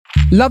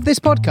Love this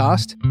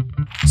podcast?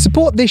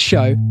 Support this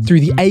show through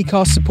the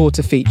Acast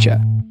supporter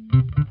feature.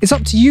 It's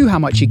up to you how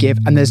much you give,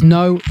 and there's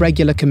no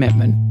regular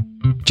commitment.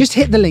 Just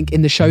hit the link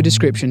in the show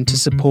description to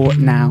support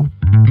now.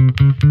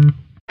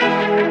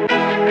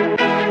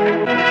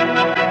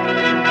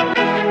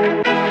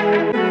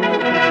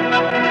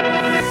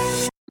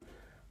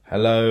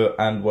 Hello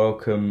and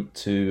welcome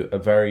to a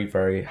very,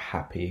 very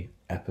happy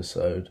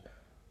episode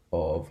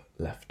of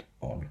Left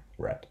on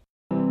Red.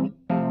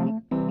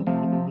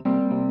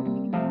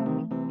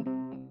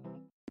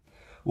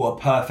 What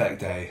a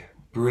perfect day.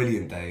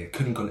 Brilliant day.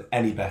 Couldn't have gone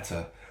any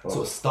better.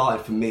 Sort of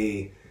started for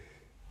me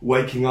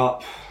waking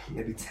up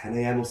maybe 10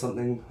 a.m. or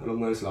something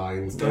along those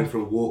lines, going for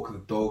a walk with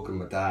the dog and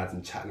my dad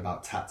and chatting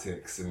about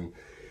tactics, and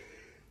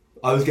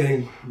I was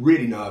getting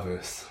really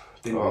nervous.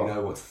 Didn't really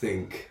know what to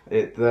think.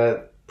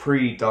 The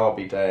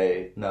pre-derby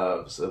day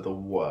nerves are the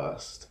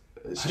worst.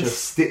 It's I had a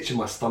stitch in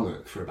my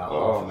stomach for about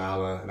half an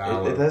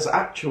hour. There's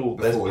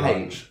pain.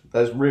 Lunch.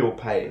 There's real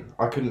pain.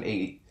 I couldn't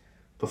eat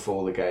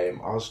before the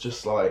game. I was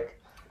just like...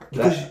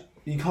 Because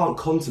you can't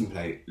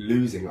contemplate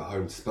losing at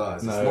home to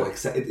Spurs. No.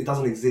 It's not it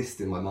doesn't exist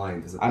in my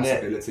mind as a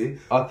possibility.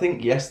 I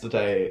think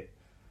yesterday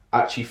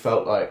actually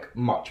felt like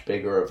much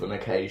bigger of an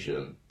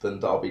occasion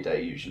than Derby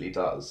Day usually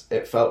does.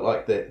 It felt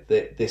like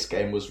this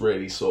game was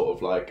really sort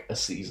of like a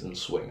season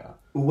swinger.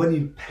 When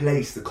you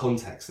place the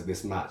context of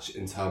this match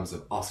in terms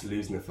of us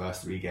losing the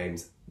first three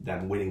games,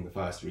 then winning the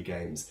first three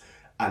games,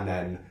 and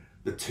then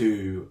the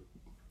two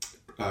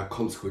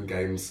consequent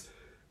games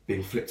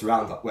being flipped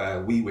around, like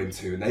where we win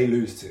two and they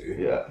lose two.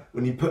 Yeah.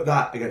 When you put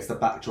that against the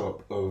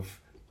backdrop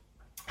of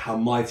how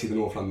mighty the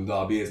North London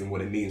derby is and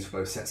what it means for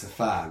both sets of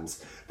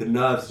fans, the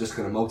nerves are just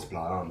going to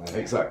multiply, aren't they?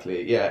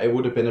 Exactly. Yeah, it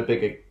would have been a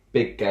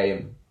big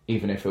game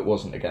even if it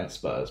wasn't against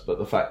Spurs. But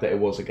the fact that it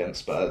was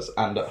against Spurs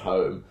and at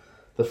home,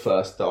 the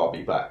first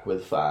derby back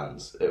with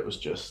fans, it was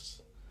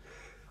just...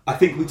 I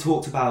think we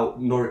talked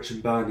about Norwich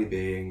and Burnley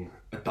being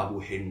a double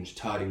hinge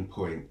turning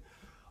point.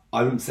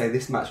 I wouldn't say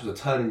this match was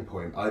a turning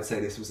point. I'd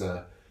say this was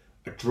a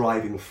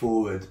driving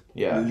forward,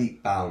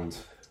 leap bound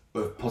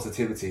of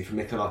positivity from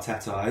Mikel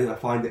Arteta. I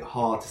find it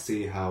hard to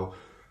see how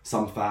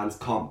some fans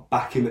can't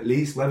back him, at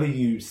least, whether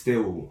you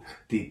still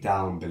deep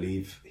down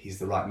believe he's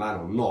the right man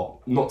or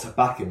not to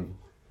back him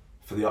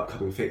for the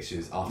upcoming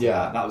fixtures after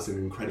that. That was an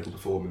incredible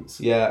performance.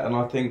 Yeah, and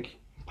I think,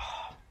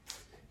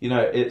 you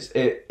know,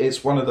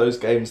 it's one of those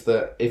games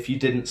that if you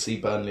didn't see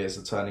Burnley as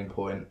a turning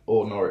point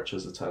or Norwich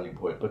as a turning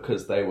point,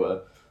 because they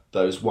were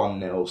those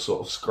 1-0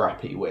 sort of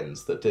scrappy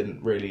wins that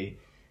didn't really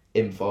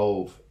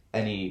involve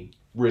any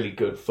really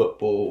good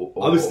football.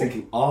 I was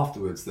thinking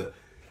afterwards that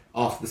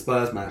after the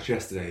Spurs match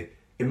yesterday,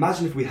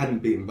 imagine if we hadn't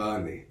beaten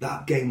Burnley.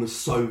 That game was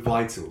so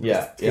vital.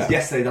 Because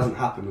yesterday doesn't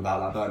happen without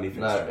that Burnley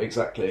fixture. No,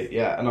 exactly.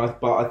 Yeah,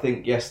 but I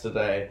think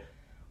yesterday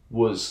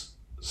was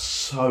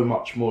so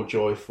much more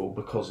joyful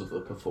because of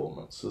the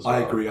performance as well. I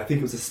agree. I think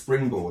it was a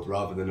springboard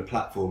rather than a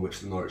platform, which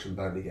the Norwich and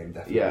Burnley game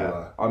definitely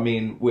were. I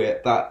mean,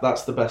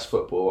 that's the best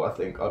football I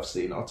think I've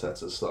seen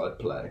Arteta's side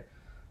play.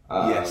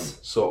 Yes.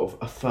 Sort of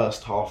a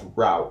first half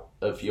rout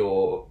of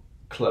your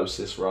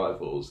closest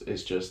rivals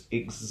is just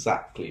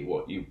exactly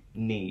what you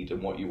need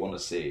and what you want to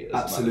see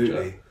as Absolutely. a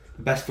manager.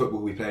 The best football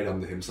we played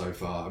under him so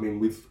far. I mean,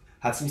 we've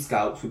had some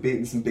scouts, we've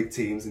beaten some big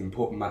teams in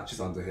important matches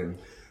under him,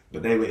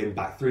 but they were in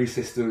back three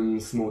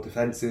systems, more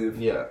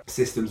defensive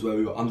systems where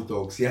we were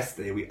underdogs.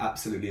 Yesterday we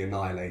absolutely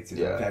annihilated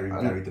a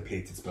very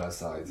depleted Spurs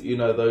side. You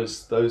know,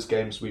 those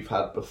games we've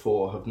had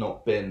before have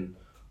not been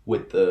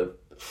with the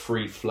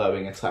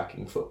free-flowing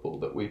attacking football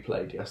that we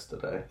played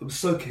yesterday. It was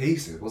so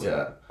cohesive, wasn't it?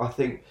 Yeah, I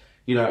think,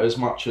 you know, as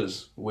much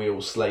as we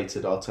all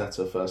slated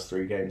Arteta first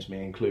three games,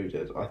 me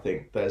included, I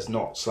think there's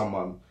not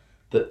someone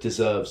that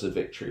deserves a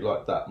victory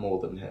like that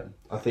more than him.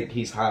 I think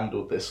he's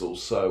handled this all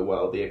so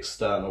well, the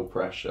external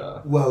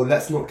pressure. Well,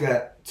 let's not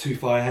get too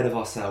far ahead of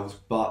ourselves,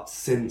 but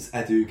since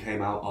Edu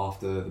came out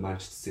after the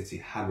Manchester City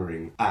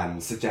hammering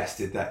and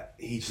suggested that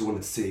he just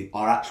wanted to see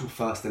our actual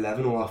first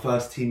 11 or our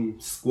first team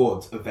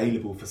squad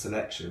available for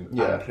selection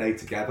and play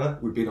together,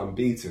 we've been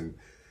unbeaten.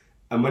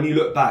 And when you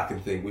look back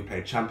and think we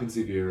played Champions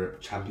of Europe,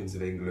 Champions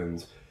of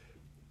England,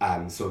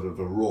 and sort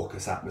of a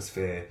raucous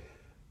atmosphere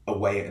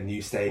away at a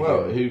new stadium.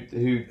 Well,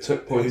 who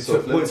took points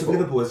off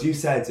Liverpool, as you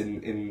said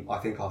in I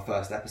think our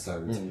first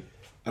episode.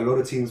 A lot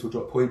of teams will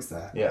drop points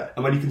there. Yeah.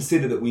 And when you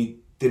consider that we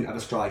didn't have a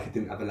striker,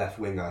 didn't have a left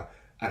winger,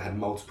 and had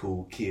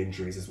multiple key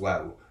injuries as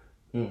well,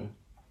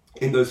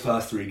 in those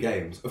first three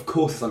games, of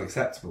course it's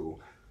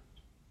unacceptable.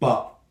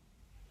 But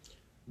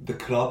the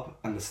club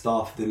and the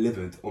staff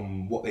delivered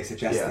on what they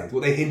suggested. Yeah.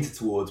 What they hinted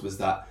towards was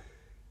that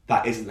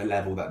isn't the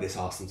level that this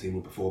Arsenal team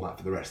will perform at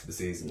for the rest of the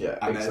season. Yeah,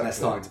 and exactly. they're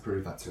starting to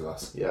prove that to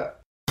us. Yeah.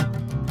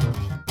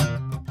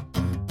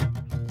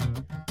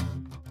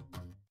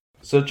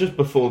 So just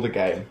before the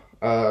game,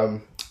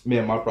 me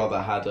and my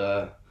brother had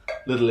a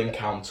little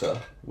encounter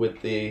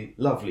with the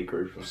lovely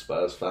group of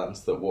Spurs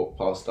fans that walk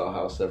past our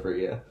house every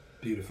year.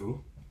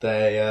 Beautiful.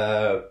 They,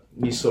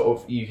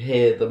 you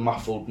hear the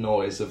muffled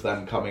noise of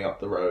them coming up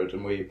the road,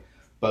 and we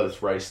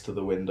both raced to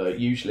the window.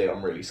 Usually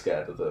I'm really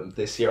scared of them.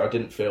 This year I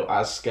didn't feel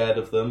as scared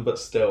of them, but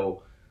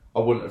still I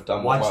wouldn't have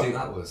done. Why do you think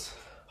that was?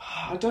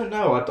 I don't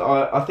know.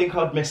 I think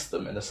I'd missed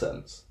them in a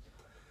sense.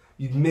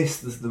 You'd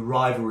missed the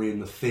rivalry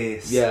and the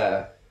fierce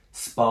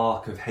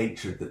spark of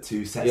hatred that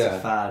two sets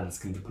of fans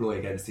can deploy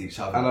against each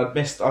other. And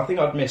I think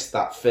I'd missed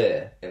that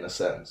fear in a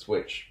sense,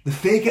 which... The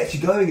fear gets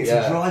you going, it's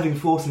a driving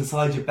force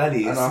inside your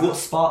belly. It's what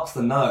sparks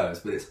the nerves,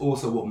 but it's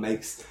also what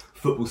makes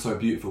football so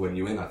beautiful when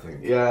you win, I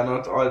think. Yeah, and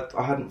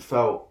I hadn't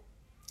felt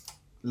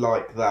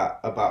like that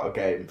about a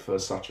game for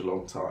such a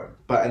long time.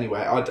 But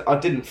anyway, I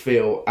didn't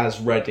feel as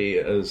ready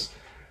as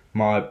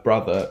my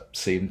brother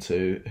seemed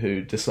to,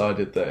 who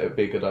decided that it would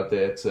be a good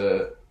idea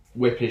to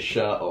whip his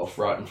shirt off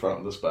right in front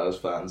of the Spurs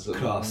fans and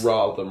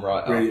rile them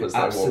right up as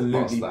they walked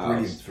past the house.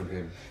 Brilliant from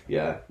him.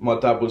 Yeah, my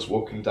dad was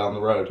walking down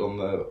the road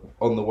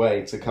on the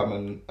way to come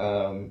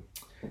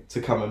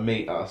and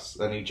meet us,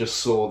 and he just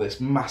saw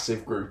this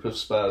massive group of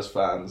Spurs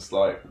fans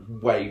like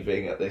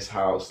waving at this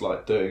house,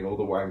 like doing all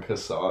the wanker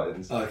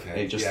signs. Okay, and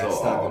he just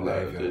thought, oh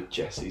no,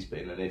 Jesse's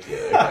been an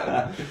idiot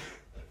again.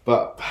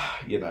 But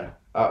you know,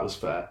 that was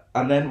fair.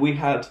 And then we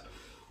had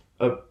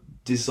a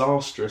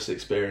disastrous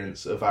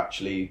experience of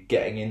actually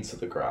getting into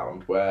the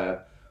ground,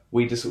 where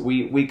we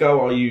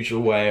go our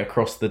usual way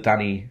across the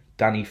Danny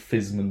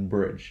Fisman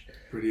Bridge.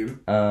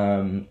 Brilliant.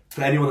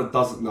 For anyone that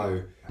doesn't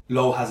know,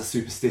 Lowell has a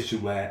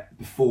superstition where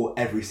before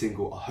every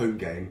single home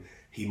game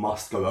he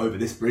must go over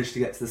this bridge to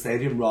get to the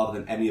stadium rather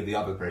than any of the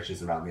other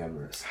bridges around the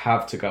Emirates.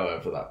 Have to go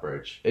over that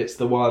bridge. It's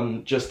the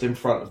one just in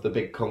front of the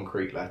big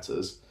concrete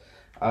letters.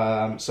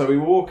 So we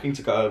were walking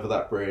to go over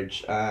that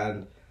bridge,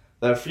 and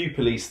there are a few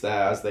police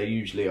there, as they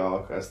usually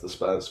are, as the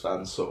Spurs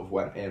fans sort of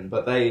went in,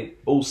 but they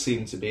all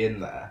seemed to be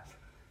in there.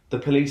 The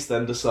police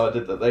then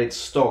decided that they'd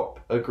stop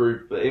a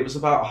group. It was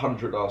about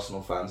 100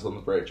 Arsenal fans on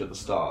the bridge at the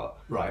start.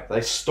 Right.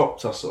 They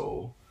stopped us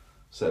all,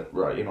 said,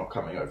 right, you're not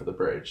coming over the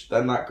bridge.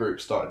 Then that group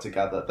started to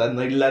gather. Then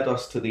they led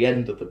us to the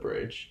end of the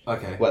bridge,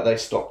 where they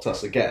stopped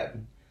us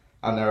again.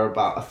 And there are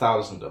about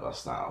 1,000 of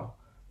us now.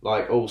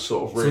 Like, all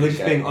sort of really... So they're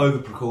just being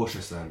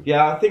over-precautious then?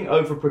 Yeah, I think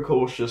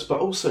over-precautious, but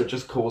also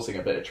just causing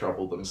a bit of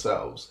trouble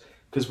themselves.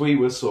 Because we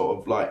were sort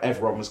of like,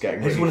 everyone was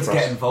getting really wanted to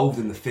get involved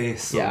in the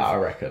fierce I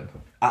reckon.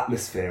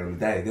 atmosphere of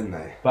the day, didn't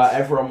they? But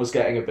everyone was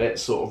getting a bit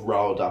sort of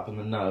riled up, and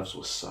the nerves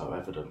were so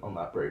evident on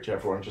that bridge.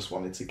 Everyone just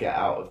wanted to get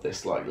out of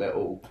this like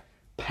little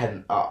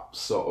pent-up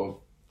sort of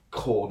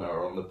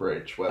corner on the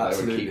bridge where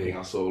they were keeping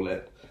us all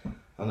in.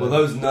 Well,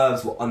 those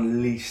nerves were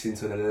unleashed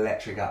into an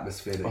electric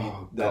atmosphere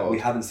that we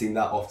haven't seen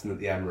that often at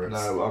the Emirates.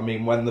 No, I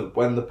mean, when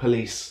the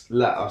police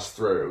let us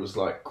through, it was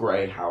like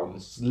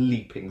greyhounds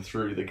leaping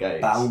through the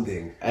gates.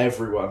 Bounding.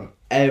 Everyone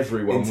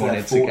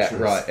wanted to get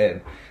right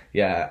in.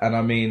 Yeah, and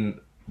I mean,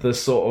 the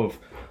sort of...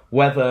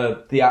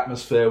 Whether the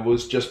atmosphere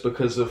was just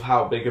because of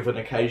how big of an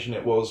occasion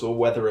it was, or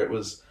whether it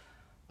was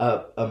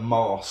a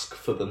mask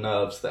for the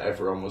nerves that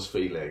everyone was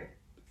feeling,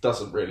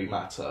 doesn't really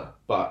matter.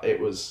 But it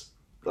was...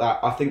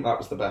 I think that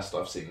was the best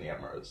I've seen the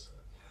Emirates.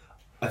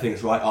 I think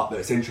it's right up there.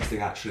 It's interesting,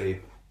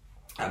 actually.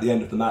 At the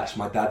end of the match,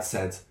 my dad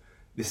said,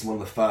 this is one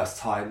of the first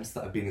times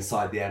that I've been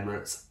inside the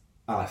Emirates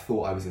and I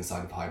thought I was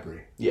inside of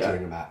Highbury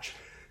during a match.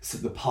 So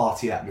the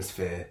party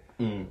atmosphere.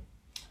 Mm.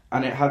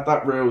 And it had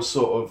that real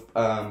sort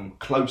of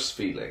close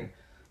feeling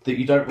that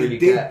you don't really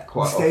get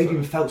quite often. The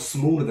stadium felt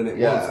smaller than it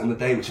was on the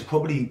day, which is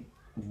probably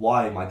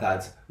why my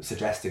dad was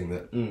suggesting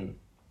that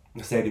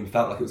the stadium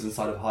felt like it was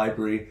inside of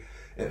Highbury.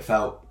 It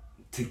felt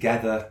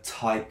together,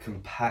 tight,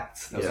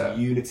 compact. There was a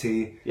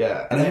unity.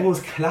 Yeah. And everyone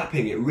was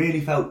clapping. It really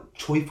felt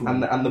joyful.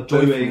 And the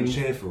booing and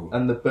cheerful.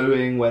 And the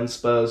booing when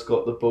Spurs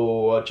got the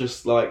ball,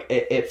 just like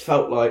it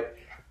felt like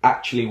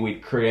actually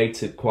we'd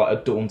created quite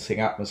a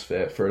daunting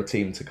atmosphere for a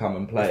team to come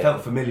and play. It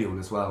felt familial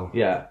as well.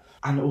 Yeah.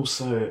 And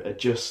also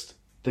just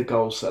the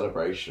goal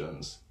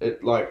celebrations.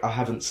 I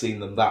haven't seen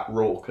them that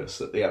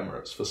raucous at the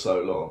Emirates for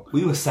so long.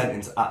 We were sent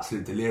into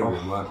absolute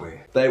delirium, weren't we?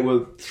 They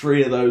were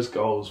 3 of those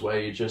goals where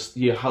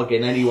you're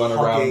hugging anyone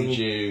around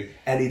you.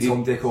 Any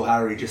Tom, Dick or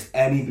Harry, just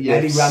any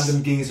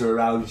random geezer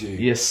around you.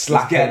 You're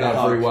slapping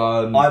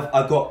everyone.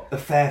 I got a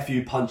fair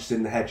few punched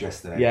in the head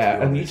yesterday.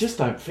 Yeah, and you just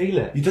don't feel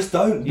it. You just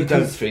don't. You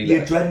don't feel the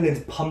it. The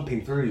adrenaline's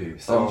pumping through you,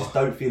 so you just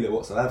don't feel it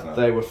whatsoever.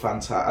 They were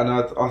fantastic. And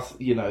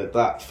I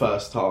that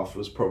first half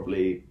was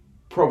probably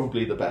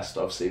the best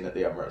I've seen at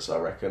the Emirates, I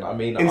reckon. I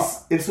mean... In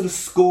sort of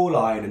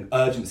scoreline and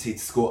urgency to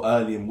score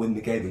early and win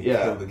the game and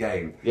kill the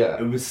game. Yeah.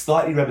 It was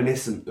slightly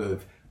reminiscent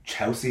of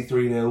Chelsea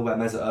 3-0 where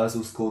Mesut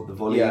Ozil scored the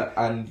volley. Yeah,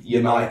 and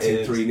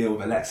United 3-0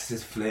 with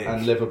Alexis' flick.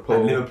 And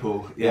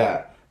Liverpool.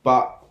 Yeah.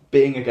 But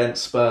being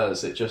against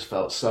Spurs, it just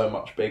felt so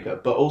much bigger.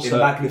 But also... It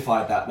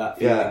magnified that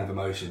feeling of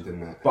emotion,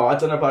 didn't it? But I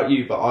don't know about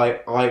you, but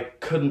I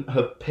couldn't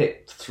have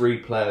picked 3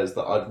 players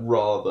that I'd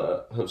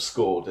rather have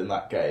scored in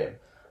that game.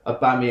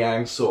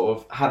 Aubameyang sort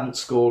of hadn't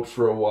scored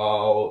for a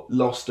while,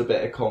 lost a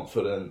bit of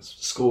confidence,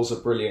 scores a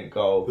brilliant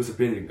goal. It was a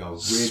brilliant goal.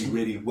 Really,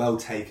 really well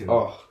taken.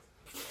 Oh,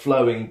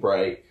 flowing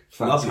break.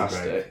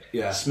 Fantastic. Break.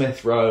 Yeah.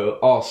 Smith Rowe,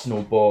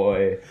 Arsenal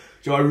boy.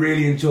 I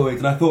really enjoyed,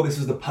 and I thought this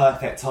was the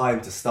perfect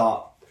time to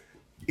start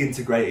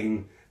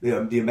integrating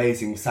the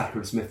amazing Saka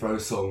and Smith Rowe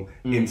song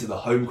into the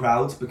home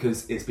crowd,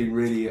 because it's been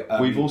really...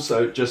 we've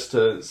also, just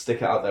to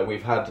stick it out there,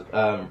 we've had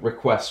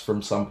requests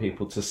from some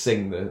people to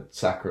sing the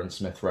Saka and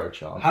Smith Rowe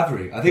chant. Have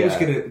we? I think we're just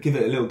going to give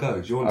it a little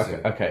go. Do you want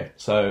to? Okay,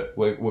 so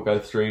we'll go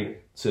 3,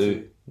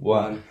 2,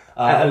 1.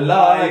 I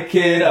like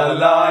it, I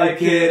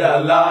like it, I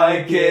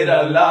like it,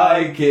 I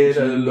like it,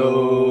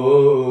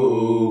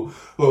 hello.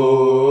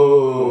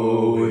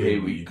 Oh,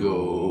 here we go.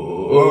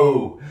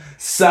 Oh,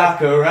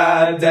 Saka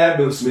and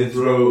Emile Smith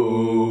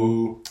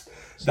Rowe.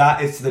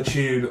 That is to the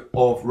tune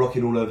of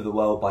Rocking All Over the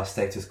World by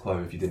Status Quo,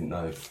 if you didn't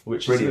know.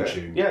 Which brilliant is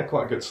tune. Yeah,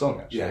 quite a good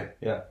song, actually.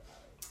 Yeah.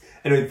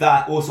 Anyway,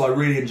 that also, I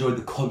really enjoyed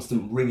the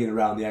constant ringing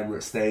around the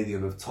Emirates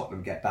Stadium of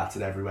Tottenham get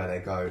battered everywhere they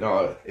go.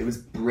 Oh. It was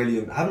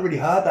brilliant. I haven't really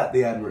heard that,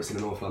 the Emirates in a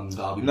North London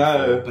derby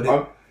No, before,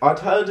 but I'd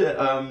heard it,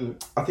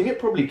 I think it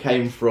probably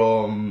came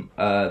from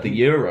the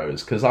Euros,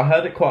 because I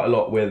heard it quite a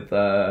lot with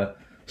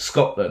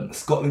Scotland.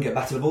 Scotland get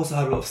battered. I've also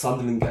heard a lot of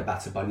Sunderland get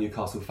battered by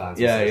Newcastle fans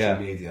on Yeah, social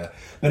media.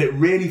 But it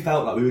really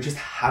felt like we were just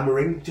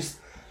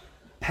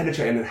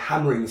penetrating and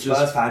hammering the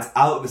Spurs fans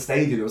out of the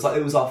stadium. It was like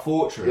it was our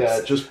fortress.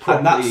 Yeah, just properly...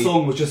 And that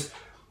song was just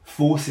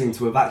forcing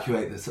to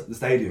evacuate the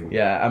stadium.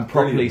 Yeah, and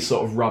properly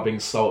sort of rubbing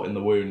salt in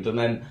the wound. And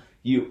then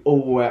I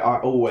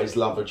always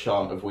love a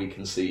chant of "We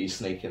can see you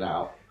sneaking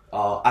out."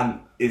 And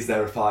is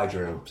there a fire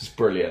drill? It's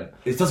brilliant.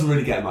 It doesn't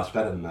really get much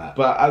better than that.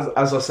 But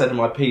as I said in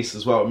my piece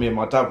as well, me and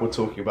my dad were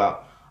talking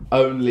about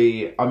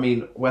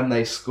when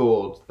they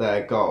scored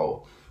their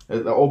goal,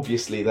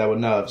 obviously there were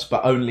nerves,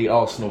 but only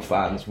Arsenal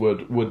fans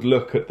would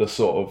look at the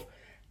sort of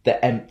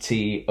the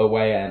empty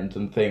away end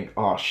and think,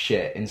 oh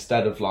shit,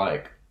 instead of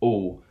like,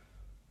 oh,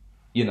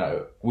 you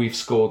know, we've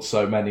scored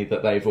so many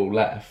that they've all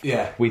left.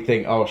 Yeah. We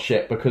think, oh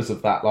shit, because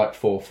of that like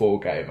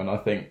 4-4 game. And I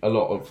think a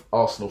lot of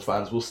Arsenal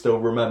fans will still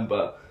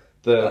remember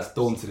that's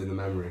daunted in the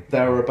memory.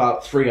 There are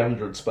about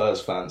 300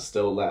 Spurs fans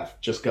still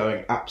left, just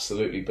going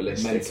absolutely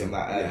ballistic in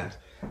that end.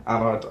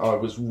 And I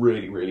was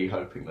really, really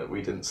hoping that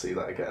we didn't see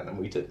that again, and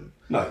we didn't.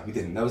 No, we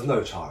didn't. There was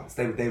no chance.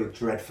 They were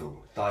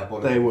dreadful,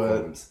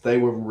 diabolical. They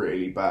were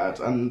really bad.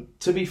 And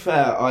to be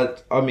fair,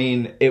 I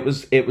mean, it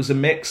was a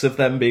mix of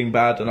them being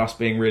bad and us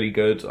being really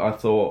good. I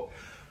thought.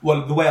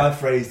 Well, the way I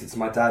phrased it to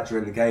my dad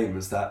during the game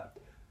was that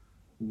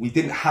we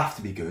didn't have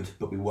to be good,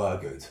 but we were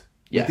good.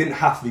 Yeah. We didn't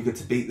have to be good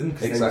to beat them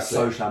because they were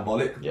so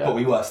shambolic, but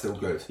we were still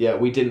good. Yeah,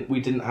 we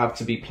didn't have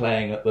to be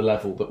playing at the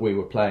level that we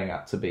were playing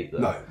at to beat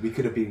them. No, we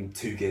could have been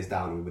 2 gears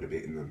down and we would have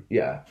beaten them.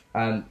 Yeah,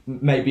 and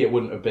maybe it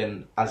wouldn't have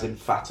been as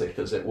emphatic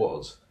as it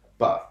was,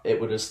 but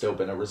it would have still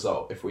been a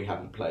result if we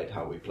hadn't played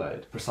how we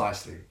played.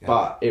 Precisely. Yeah.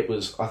 But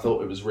I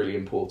thought it was really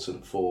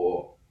important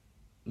for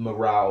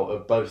morale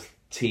of both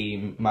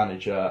team,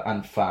 manager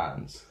and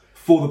fans.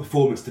 For the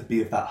performance to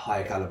be of that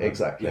higher calibre.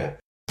 Exactly. Yeah.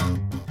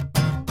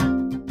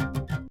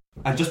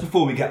 And just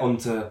before we get on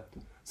to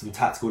some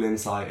tactical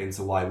insight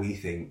into why we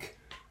think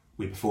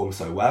we performed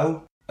so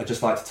well, I'd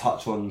just like to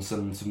touch on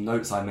some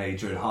notes I made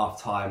during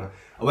half-time.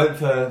 I went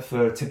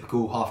for a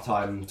typical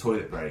half-time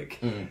toilet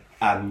break.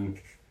 And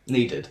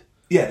needed.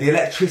 Yeah, the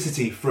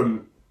electricity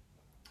from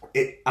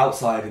it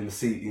outside in the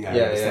seat, you know,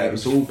 it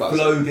was all buzzing.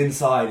 Flowed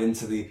inside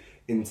into the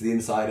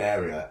inside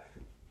area.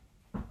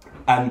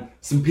 And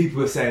some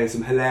people were saying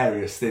some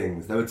hilarious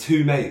things. There were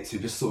 2 mates who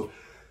just sort of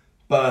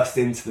burst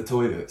into the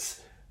toilets.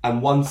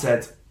 And one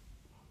said,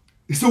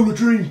 "It's all a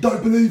dream,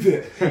 don't believe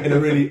it," in a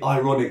really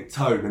ironic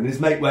tone. And his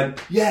mate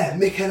went, "Yeah,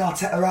 Mikel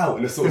Arteta out,"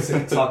 in a sort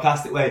of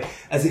sarcastic way,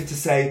 as if to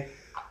say,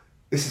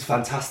 this is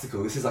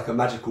fantastical, this is like a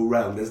magical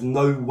realm. There's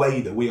no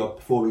way that we are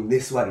performing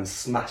this well and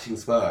smashing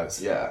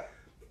Spurs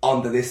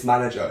under this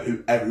manager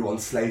who everyone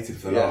slated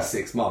for the last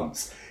 6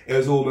 months. It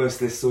was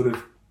almost this sort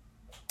of,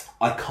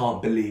 I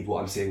can't believe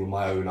what I'm seeing with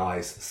my own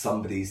eyes.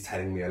 Somebody's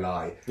telling me a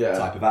lie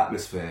type of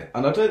atmosphere.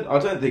 And I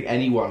don't think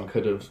anyone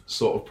could have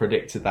sort of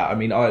predicted that. I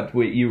mean,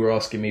 you were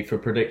asking me for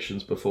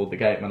predictions before the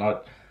game, and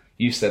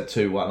you said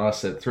 2-1, I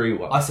said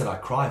 3-1. I said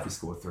I'd cry if we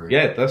scored 3.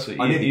 Yeah, that's what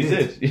you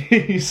did.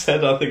 You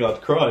said, I think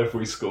I'd cry if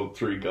we scored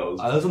 3 goals.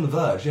 I was on the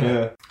verge,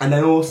 yeah. And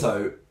then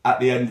also, at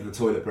the end of the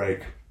toilet break,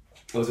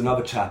 there was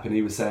another chap and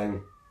he was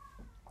saying,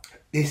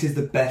 this is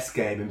the best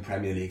game in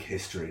Premier League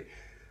history.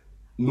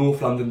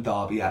 North London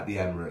derby at the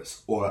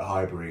Emirates or at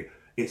Highbury,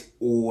 it's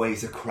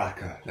always a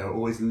cracker. There are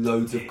always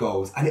loads of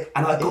goals, and it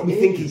got me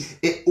thinking.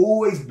 It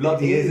always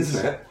bloody is,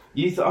 isn't it?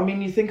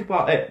 You think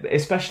about it,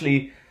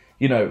 especially,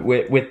 you know,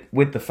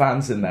 with the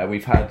fans in there. We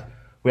had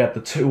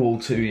the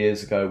 2-2 2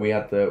 years ago. We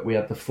had the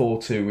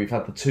 4-2. We've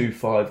had the 2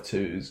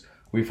 5-2s.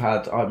 We've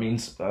had,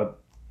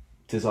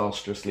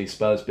 disastrously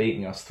Spurs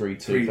beating us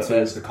 3-2.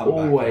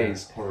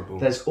 But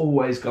there's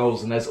always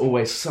goals, and there's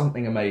always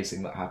something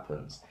amazing that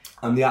happens.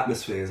 And the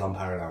atmosphere is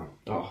unparalleled.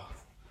 Oh,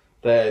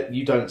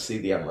 you don't see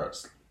the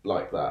Emirates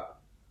like that.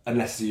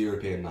 Unless it's a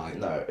European night.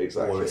 No,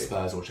 exactly. Or it's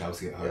Spurs or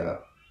Chelsea at home. Yeah.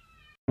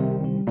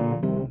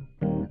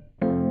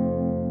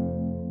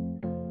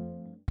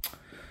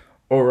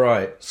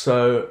 Alright,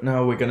 so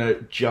now we're going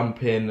to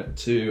jump in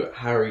to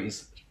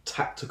Harry's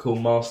tactical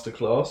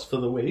masterclass for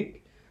the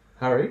week.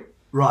 Harry?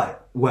 Right,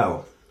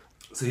 well,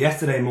 so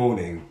yesterday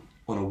morning,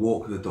 on a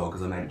walk with the dog,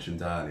 as I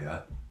mentioned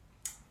earlier,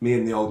 me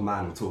and the old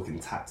man were talking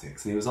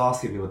tactics, and he was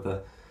asking me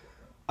whether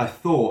I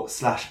thought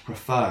 /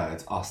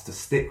 preferred us to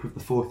stick with the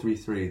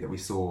 4-3-3 that we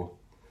saw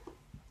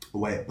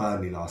away at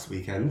Burnley last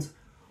weekend,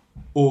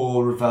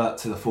 or revert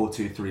to the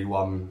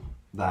 4-2-3-1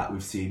 that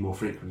we've seen more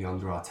frequently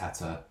under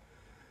Arteta,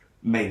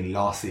 mainly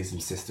last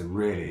season's system,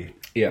 really.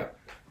 Yeah.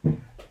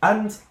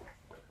 And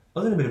I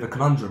was in a bit of a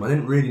conundrum. I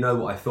didn't really know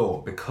what I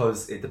thought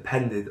because it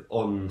depended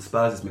on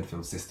Spurs'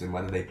 midfield system,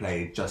 whether they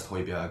played just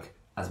Højbjerg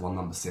as one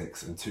number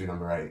 6 and 2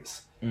 number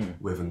 8s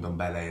with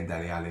Ndombele and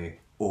Dele Alli,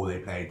 or they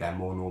played their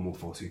more normal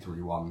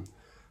 4-2-3-1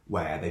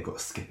 where they've got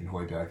Skip and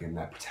Højbjerg in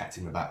there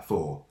protecting the back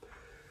four.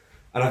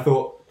 And I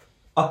thought,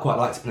 I'd quite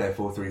like to play a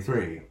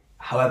 4-3-3.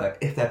 However,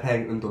 if they're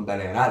playing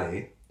Ndombele and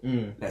Ali,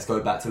 let's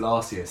go back to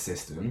last year's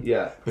system.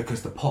 Yeah.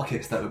 Because the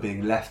pockets that were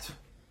being left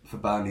for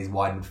Burnley's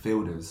wide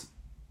midfielders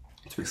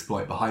to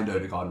exploit behind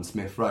Odegaard and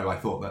Smith Rowe, I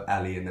thought that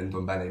Ali and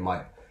Ndombele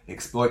might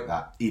exploit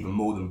that even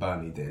more than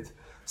Burnley did.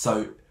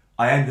 So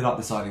I ended up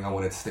deciding I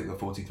wanted to stick with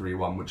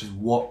 4-2-3-1, which is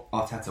what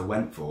Arteta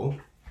went for.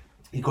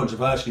 He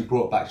controversially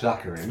brought back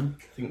Xhaka in.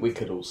 I think we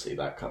could all see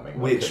that coming.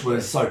 Which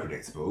was so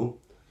predictable.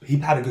 He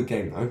had a good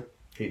game though.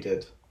 He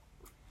did.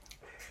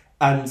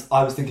 And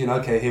I was thinking,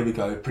 okay, here we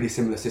go, pretty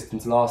similar system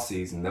to last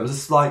season. There was a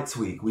slight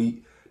tweak.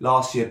 We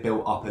last year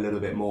built up a little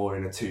bit more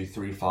in a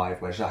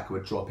 2-3-5 where Xhaka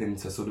would drop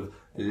into sort of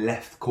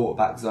left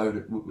quarterback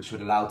zone, which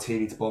would allow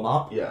Tierney to bomb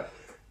up. Yeah.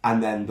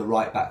 And then the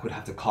right back would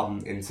have to come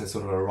into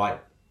sort of a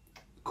right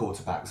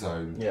quarterback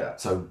zone. Yeah.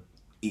 So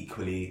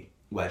equally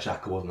where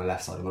Xhaka was on the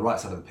left side, on the right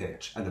side of the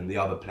pitch, and then the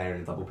other player in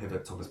the double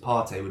pivot, Thomas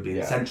Partey, would be in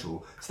the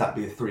central. So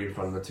that'd be a 3 in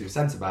front of the 2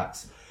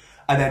 centre-backs.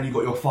 And then you've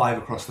got your 5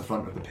 across the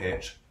front of the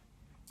pitch.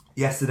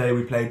 Yesterday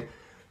we played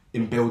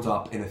in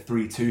build-up in a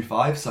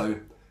 3-2-5, so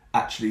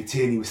actually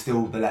Tierney was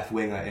still the left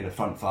winger in a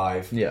front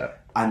 5. Yeah.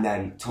 And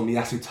then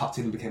Tomiyasu tucked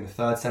in and became the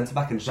 3rd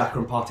centre-back, and Xhaka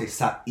and Partey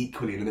sat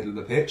equally in the middle of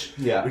the pitch.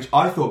 Yeah. Which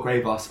I thought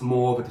gave us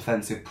more of a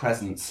defensive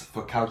presence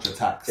for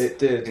counter-attacks. It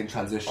did. In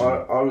transition.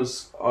 I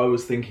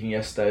was thinking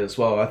yesterday as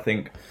well. I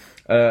think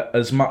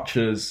as much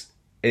as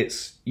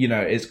it's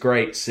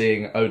great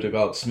seeing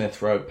Odegaard, Smith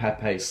Rowe,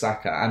 Pepe,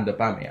 Saka and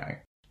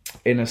Aubameyang,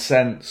 in a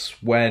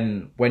sense,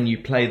 when you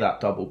play that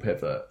double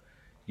pivot,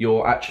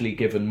 you're actually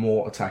given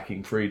more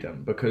attacking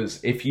freedom,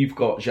 because if you've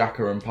got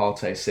Xhaka and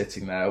Partey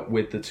sitting there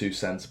with the 2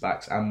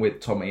 centre-backs and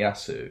with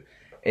Tomiyasu,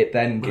 it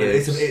then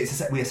gives...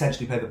 we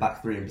essentially play the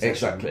back 3 in possession.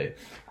 Exactly.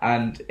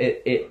 And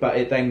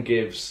it then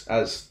gives,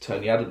 as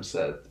Tony Adams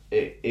said,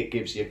 it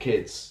gives your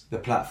kids... The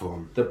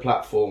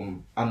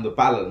platform and the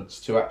balance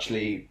to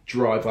actually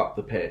drive up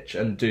the pitch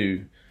and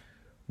do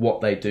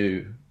what they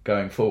do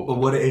going forward.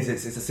 Well, what it is,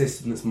 it's a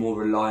system that's more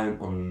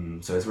reliant on...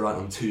 So it's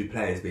reliant on 2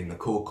 players being the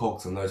core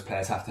cogs, and those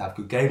players have to have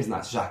good games, and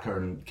that's Xhaka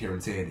and Kieran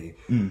Tierney.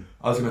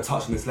 I was going to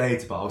touch on this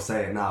later, but I'll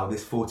say it now.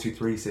 This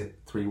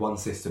 4-2-3-1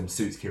 system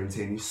suits Kieran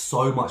Tierney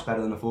so much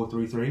better than a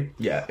 4-3-3.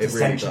 Yeah, it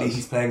Essentially, really does.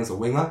 he's playing as a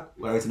winger,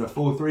 whereas in a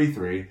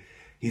 4-3-3,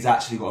 he's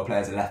actually got to play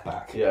as a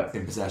left-back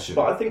in possession.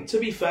 But I think, to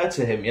be fair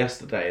to him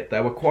yesterday,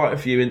 there were quite a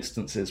few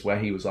instances where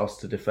he was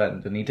asked to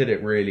defend, and he did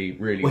it really,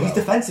 really well. Well,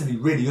 he's defensively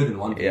really good in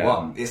 1v1.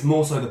 Yeah. It's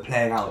more so the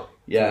playing out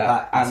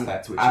that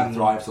aspect, which he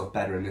thrives off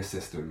better in this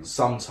system.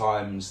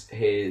 Sometimes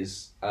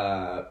his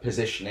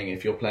positioning,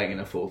 if you're playing in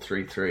a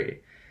 4-3-3,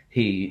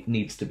 he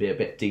needs to be a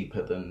bit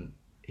deeper than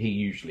he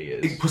usually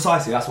is.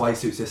 Precisely, that's why he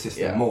suits this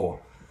system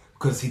more.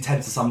 Because he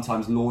tends to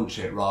sometimes launch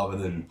it rather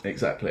than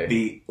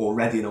be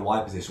already in a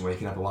wide position where he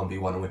can have a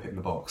 1v1 and whip it in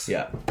the box.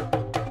 Yeah.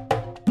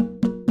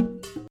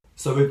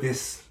 So with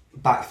this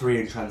back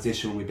 3 in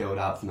transition we build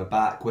out from the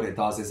back, what it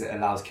does is it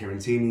allows Kieran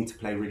Tierney to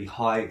play really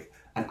high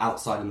and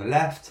outside on the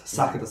left.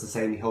 Saka does the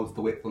same, he holds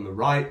the width on the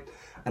right,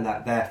 and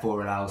that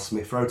therefore allows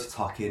Smith Rowe to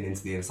tuck in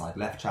into the inside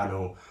left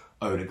channel,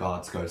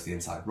 Odegaard to go to the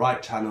inside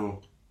right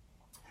channel,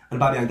 and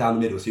Aubameyang down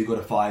the middle, so you've got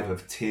a 5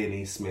 of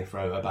Tierney, Smith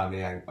Rowe,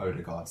 Aubameyang,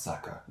 Odegaard,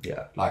 Saka.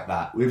 Yeah. Like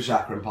that, with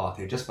Xhaka and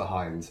Partey just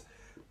behind.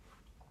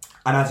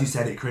 And as you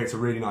said, it creates a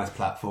really nice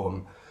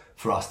platform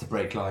for us to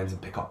break lines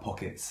and pick up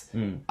pockets.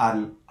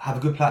 And have a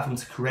good platform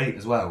to create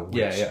as well.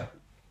 Which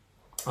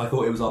I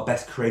thought it was our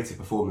best creative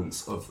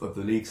performance of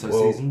the league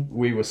season.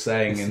 We were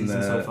saying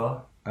so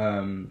far.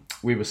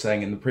 We were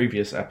saying in the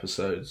previous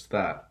episodes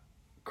that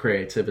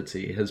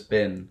creativity has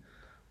been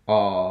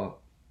our...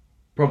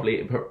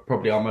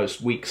 Probably our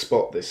most weak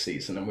spot this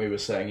season, and we were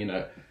saying,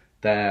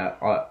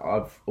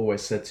 I've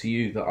always said to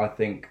you that I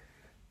think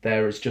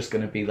there is just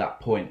going to be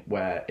that point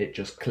where it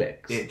just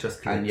clicks.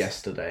 And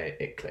yesterday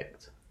it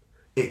clicked.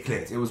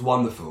 It was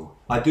wonderful.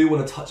 I do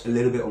want to touch a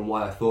little bit on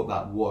why I thought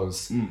that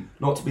was.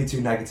 Not to be too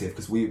negative,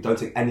 because we don't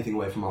take anything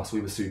away from us. We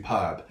were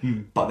superb,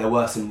 but there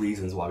were some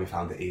reasons why we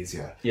found it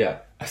easier. Yeah.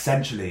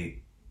 Essentially,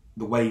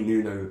 the way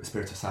Nuno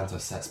Espirito Santo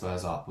set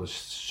Spurs up was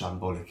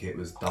shambolic. It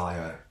was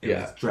dire. It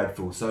was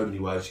dreadful. So many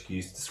words you could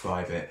use to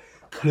describe it.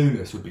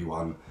 Clueless would be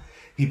one.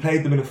 He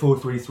played them in a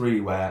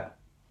 4-3-3 where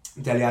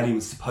Dele Alli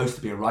was supposed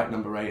to be a right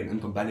number 8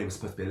 and Ndombele was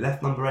supposed to be a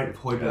left number 8 with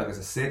Højbjerg as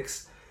a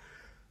 6.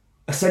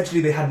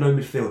 Essentially, they had no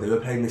midfield. They were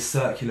playing this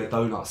circular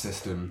donut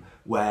system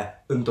where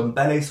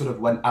Ndombele sort of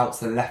went out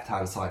to the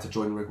left-hand side to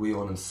join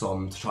Reguilon and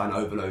Son to try and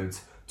overload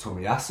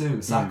Tomiyasu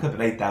and Saka, but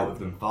they dealt with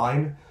them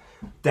fine.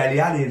 Dele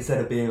Alli, instead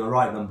of being a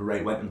right number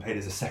 8, went and played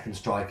as a second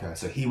striker.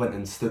 So he went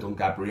and stood on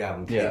Gabriel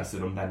and Kane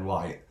stood on Ben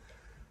White.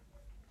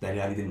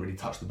 Dele Alli didn't really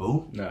touch the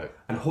ball. No.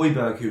 And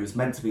Højbjerg, who was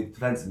meant to be a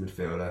defensive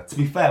midfielder, to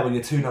be fair, when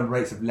your 2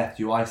 number 8s have left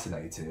you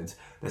isolated,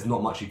 there's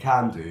not much you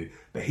can do.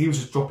 But he was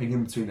just dropping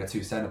in between their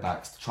 2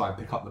 centre-backs to try and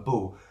pick up the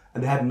ball.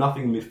 And they had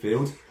nothing in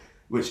midfield,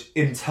 which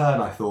in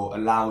turn, I thought,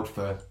 allowed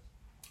for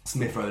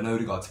Smith Rowe and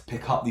Odegaard to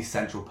pick up these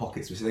central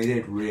pockets, which they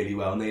did really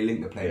well, and they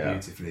linked the play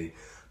beautifully.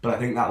 But I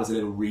think that was a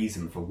little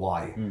reason for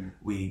why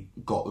we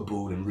got the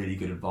ball in really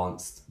good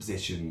advanced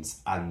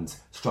positions and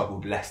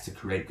struggled less to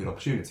create good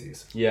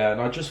opportunities. Yeah, and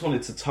I just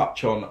wanted to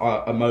touch on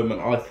a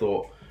moment I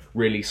thought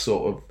really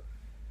sort of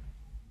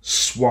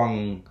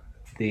swung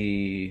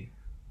the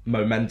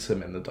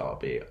momentum in the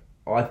derby.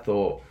 I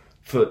thought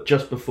for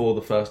just before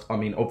the first, I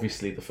mean,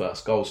 obviously the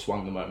first goal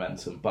swung the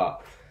momentum,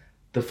 but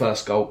the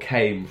first goal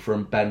came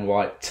from Ben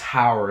White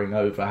towering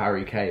over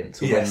Harry Kane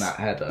to win that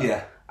header.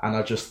 Yeah. And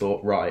I just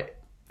thought, right,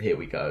 here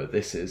we go.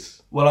 This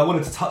is... Well, I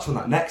wanted to touch on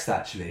that next,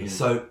 actually.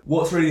 So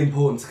what's really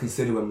important to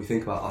consider when we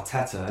think about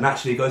Arteta, and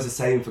actually it goes the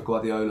same for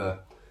Guardiola,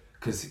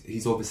 because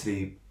he's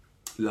obviously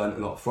learned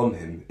a lot from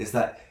him, is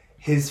that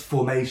his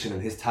formation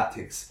and his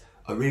tactics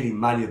are really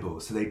malleable,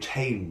 so they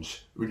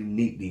change really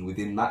neatly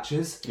within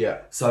matches. Yeah.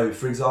 So,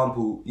 for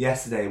example,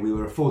 yesterday we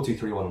were a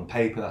 4-2-3-1 on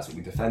paper, that's what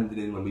we defended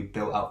in. When we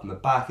built out from the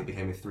back, it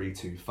became a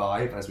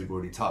 3-2-5, as we've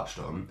already touched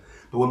on.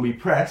 But when we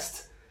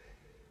pressed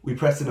in a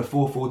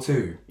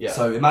 4-4-2. Yeah.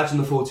 So imagine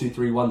the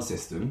 4-2-3-1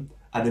 system,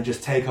 and then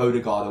just take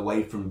Odegaard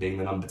away from being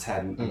the number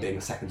 10 and being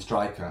a second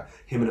striker.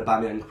 Him and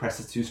Aubameyang press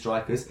as 2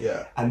 strikers.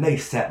 Yeah. And they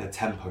set the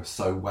tempo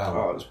so well.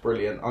 Oh, it was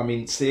brilliant. I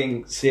mean,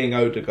 seeing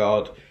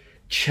Odegaard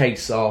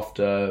chase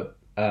after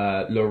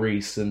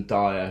Lloris and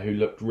Dyer, who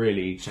looked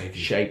really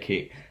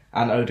shaky,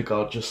 and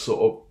Odegaard just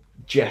sort of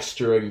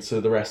gesturing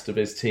to the rest of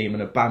his team,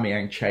 and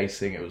Aubameyang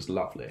chasing, it was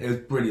lovely. It was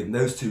brilliant.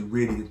 Those two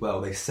really did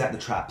well. They set the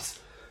traps.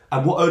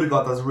 And what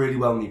Odegaard does really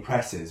well when he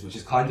presses, which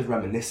is kind of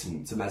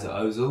reminiscent to Mesut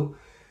Ozil,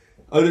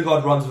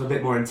 Odegaard runs with a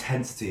bit more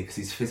intensity because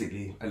he's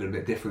physically a little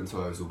bit different to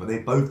Ozil, but they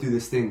both do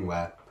this thing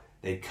where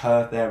they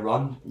curve their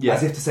run,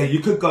 as if to say, you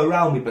could go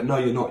around me, but no,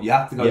 you're not. You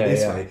have to go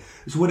this way.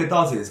 So what it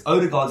does is,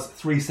 Odegaard's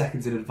 3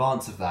 seconds in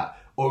advance of that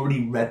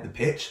already read the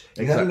pitch.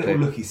 He had a little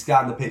look, he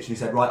scanned the pitch and he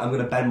said, right, I'm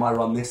going to bend my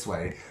run this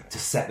way to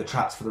set the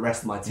traps for the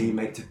rest of my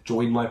teammate to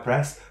join my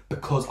press,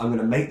 because I'm going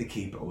to make the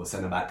keeper or the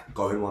centre-back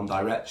go in one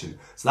direction.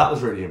 So that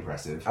was really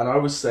impressive. And I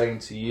was saying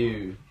to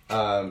you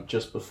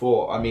just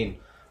before, I mean,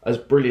 as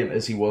brilliant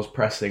as he was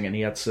pressing, and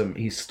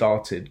he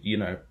started, you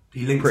know,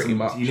 He linked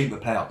the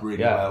play up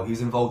really well. He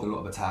was involved in a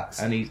lot of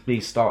attacks. And he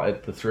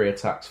started the 3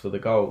 attacks for the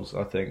goals,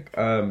 I think.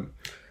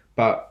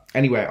 But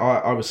anyway,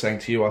 I was saying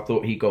to you, I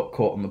thought he got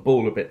caught on the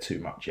ball a bit too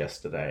much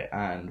yesterday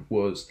and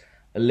was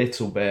a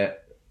little bit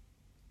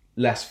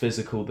less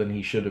physical than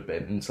he should have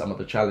been in some of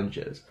the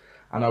challenges.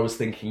 And I was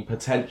thinking,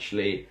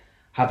 potentially,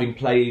 having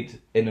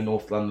played in a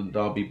North London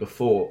derby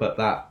before, but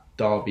that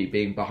derby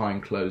being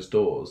behind closed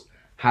doors,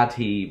 had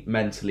he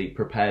mentally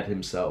prepared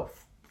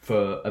himself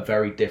for a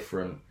very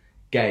different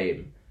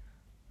game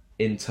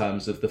in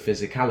terms of the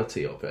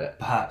physicality of it?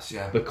 Perhaps,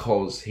 yeah.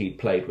 Because he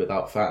played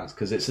without fans,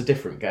 because it's a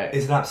different game.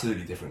 It's an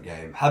absolutely different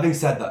game. Having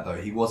said that,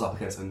 though, he was up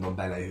against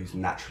Ndombele, who's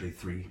naturally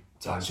 3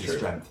 times his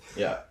strength.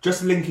 Yeah.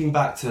 Just linking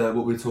back to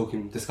what we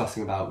were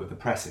discussing about with the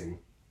pressing.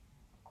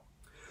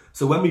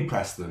 So when we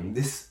press them,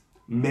 this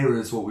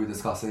mirrors what we were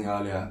discussing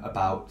earlier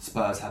about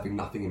Spurs having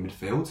nothing in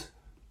midfield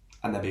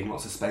and there being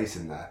lots of space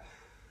in there.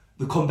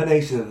 The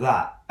combination of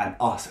that and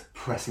us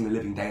pressing the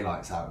living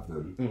daylights out of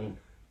them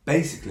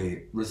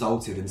basically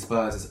resulted in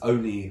Spurs'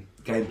 only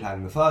game plan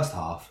in the first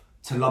half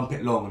to lump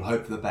it long and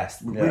hope for the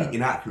best with really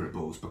inaccurate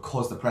balls,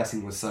 because the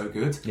pressing was so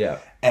good. Yeah.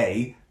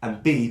 A,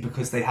 and B,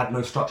 because they had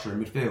no structure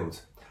in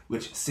midfield,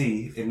 which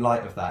C, in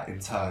light of that, in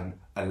turn,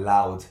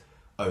 allowed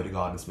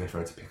Odegaard and Smith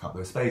Rowe to pick up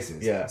those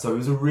spaces. Yeah. So it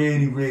was a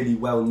really, really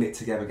well knit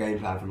together game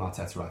plan from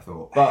Arteta, I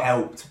thought, but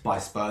helped by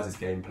Spurs'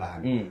 game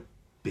plan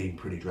being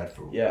pretty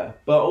dreadful. Yeah,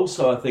 but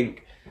also I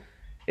think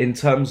in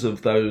terms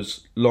of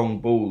those long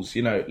balls,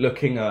 you know,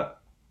 looking at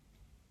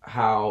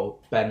how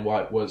Ben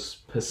White was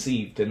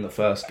perceived in the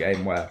first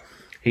game, where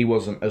he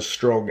wasn't as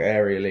strong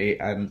aerially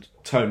and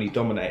Tony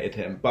dominated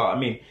him. But I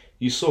mean,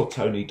 you saw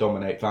Tony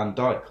dominate Van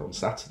Dijk on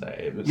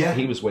Saturday.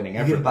 He was winning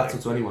everything. He battle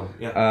to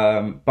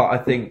anyone. But I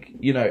think,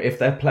 you know, if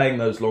they're playing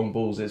those long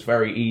balls, it's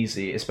very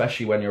easy,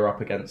 especially when you're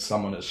up against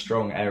someone as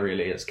strong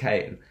aerially as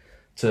Kane,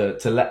 to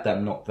let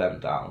them knock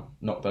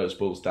those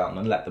balls down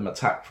and let them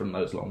attack from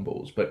those long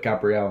balls. But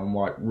Gabriel and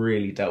White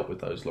really dealt with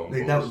those long balls.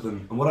 They dealt with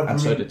them.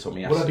 And so did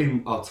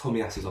Tomiyasu.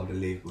 Tomiyasu's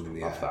unbelievable in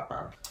the air. That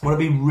man. What I've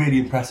been really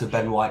impressed with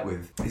Ben White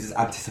with is his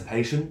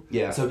anticipation.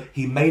 Yeah. So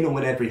he may not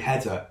win every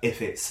header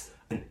if it's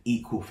an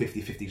equal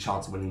 50-50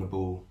 chance of winning the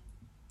ball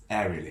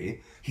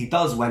aerially. He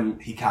does when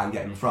he can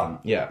get in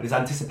front. Yeah. But his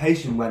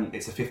anticipation when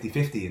it's a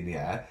 50-50 in the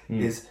air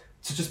is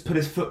to just put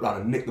his foot round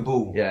and nick the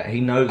ball. Yeah,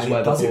 he knows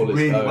where the ball is going. He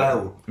does it really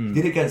well. He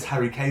did it against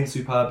Harry Kane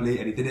superbly,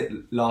 and he did it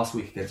last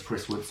week against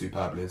Chris Wood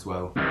superbly as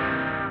well.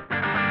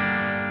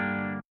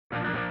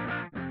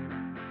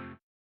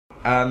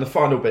 And the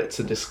final bit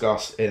to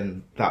discuss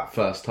in that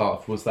first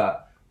half was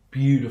that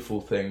beautiful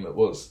thing that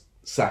was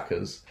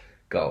Saka's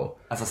goal.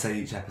 As I say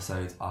each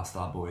episode, our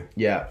star boy.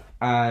 Yeah,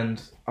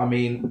 and I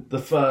mean, the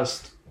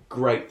first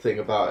great thing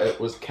about it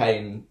was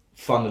Kane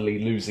funnily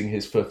losing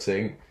his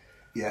footing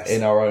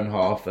in our own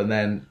half, and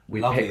then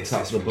we picked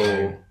up the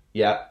ball.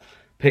 Yeah,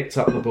 picked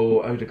up the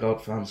ball,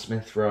 Odegaard found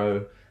Smith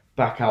Rowe,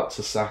 back out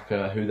to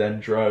Saka, who then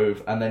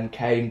drove, and then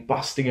Kane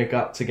busting a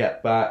gut to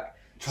get back,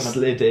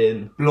 slid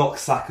in. Block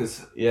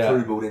Saka's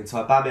through ball into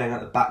Aubameyang at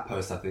the back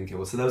post, I think it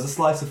was. So there was a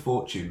slice of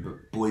fortune,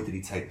 but boy did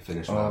he take the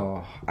finish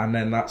well. And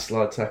then that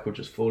slide tackle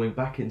just falling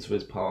back into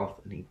his path,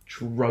 and he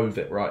drove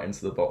it right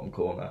into the bottom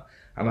corner.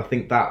 And I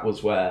think that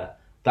was where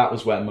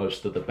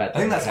most of the bet. I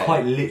think that's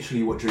quite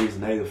literally what dreams are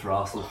made of for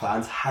Arsenal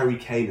fans. Harry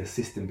Kane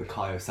assisting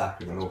Bukayo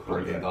Saka in an North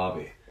London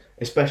derby.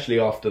 Especially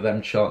after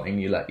them chanting,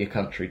 "You let your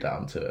country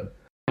down" to him.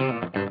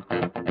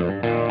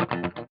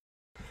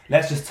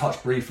 Let's just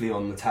touch briefly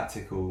on the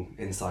tactical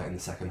insight in the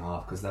second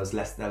half, because there was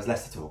less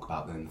to talk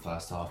about than in the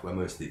first half, where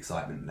most of the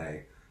excitement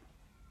lay.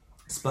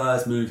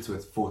 Spurs moved to a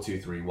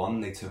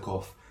 4-2-3-1. They took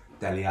off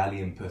Dele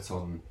Alli and put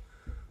on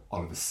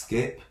Oliver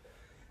Skipp,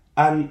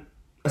 and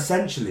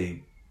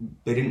essentially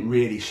they didn't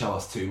really show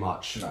us too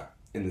much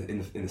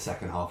in the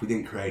second half. We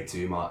didn't create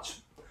too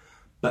much,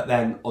 but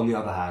then on the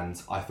other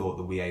hand, I thought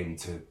that we aimed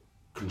to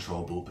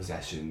control ball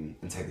possession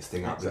and take this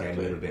thing out of the game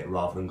a little bit,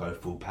 rather than go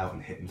full pelt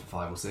and hit them for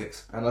 5 or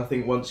 6. And I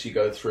think once you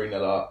go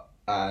 3-0 up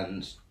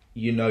and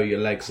you know your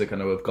legs are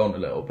going to have gone a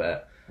little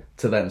bit,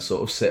 to then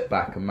sort of sit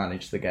back and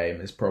manage the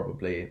game is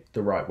probably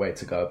the right way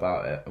to go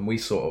about it. And we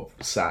sort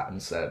of sat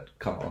and said,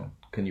 "Come on,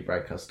 can you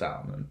break us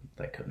down?" And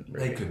they couldn't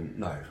really. They couldn't,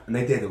 no. And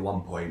they did at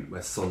one point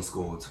where Son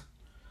scored.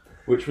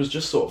 Which was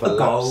just sort of a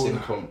lapse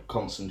in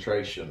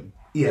concentration.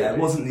 Yeah, really. It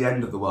wasn't the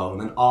end of the world.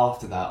 And then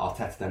after that,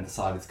 Arteta then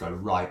decided to go,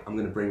 right, I'm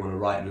going to bring on a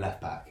right and left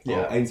back.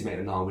 Yeah. Ainsley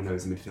Maitland-Niles, we know,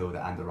 is a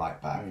midfielder and a right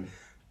back.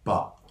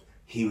 But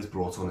he was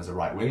brought on as a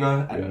right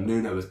winger, and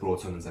Nuno was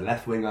brought on as a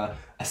left winger,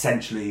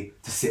 essentially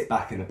to sit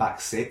back in the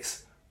back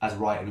six as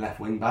right and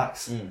left wing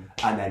backs, and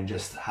then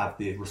just have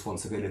the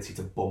responsibility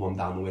to bomb on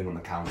down the wing on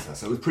the counter.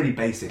 So it was pretty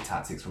basic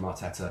tactics from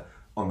Arteta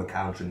on the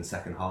counter in the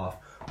second half.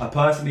 I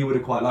personally would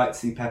have quite liked to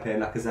see Pepe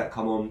and Lacazette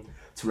come on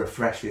to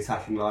refresh the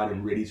attacking line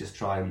and really just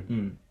try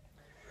and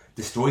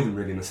destroy them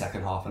really in the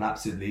second half and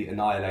absolutely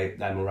annihilate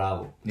their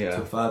morale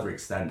to a further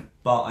extent.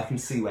 But I can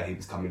see where he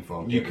was coming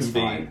from. You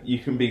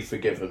can be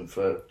forgiven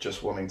for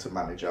just wanting to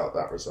manage out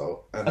that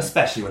result, and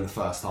especially when the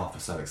first half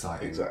was so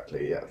exciting.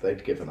 Exactly, yeah,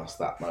 they'd given us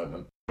that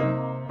moment.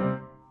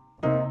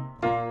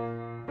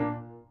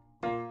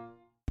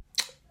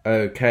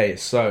 Okay,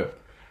 so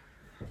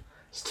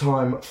it's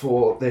time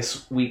for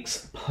this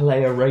week's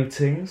player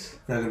ratings.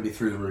 They're going to be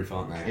through the roof,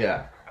 aren't they?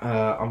 Yeah.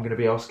 I'm going to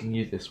be asking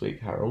you this week,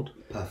 Harold.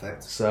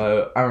 Perfect.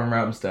 So, Aaron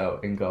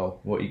Ramsdale in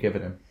goal. What are you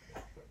giving him?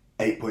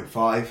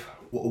 8.5.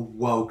 What a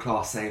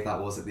world-class save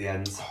that was at the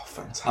end. Oh,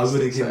 fantastic. I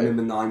would have given him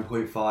a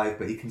 9.5,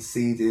 but he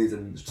conceded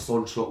and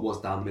Son shot was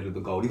down the middle of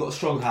the goal. He got a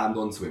strong hand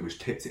onto it, which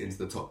tipped it into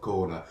the top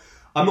corner.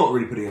 I'm not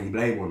really putting any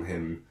blame on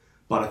him,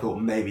 but I thought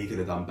maybe he could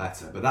have done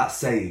better. But that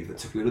save that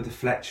took a little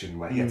deflection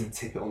where he had to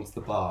tip it onto the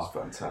bar. It's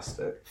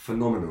fantastic.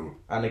 Phenomenal.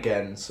 And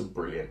again, some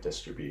brilliant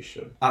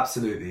distribution.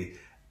 Absolutely.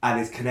 And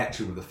his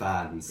connection with the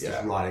fans,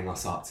 just riling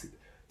us up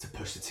to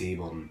push the team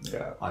on.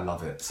 Yeah. I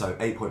love it. So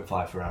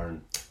 8.5 for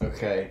Aaron.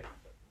 Okay.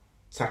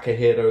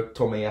 Takahiro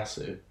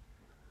Tomiyasu.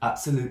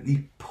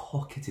 Absolutely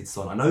pocketed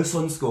Son. I know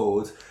Son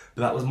scored,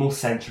 but that was more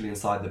centrally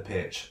inside the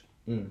pitch.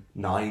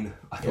 9.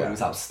 I thought it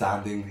was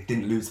outstanding. He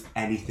didn't lose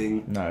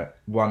anything. No,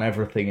 won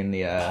everything in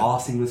the air.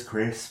 Passing was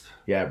crisp.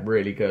 Yeah,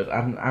 really good.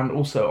 And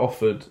also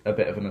offered a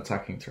bit of an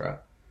attacking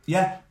threat.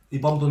 Yeah, he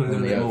bumped on a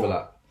little bit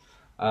overlap.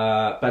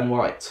 Ben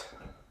White.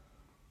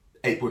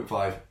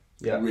 8.5.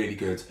 Yeah. Really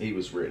good. He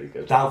was really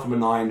good. Down from a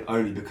 9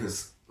 only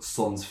because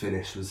Son's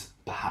finish was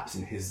perhaps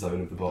in his zone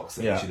of the box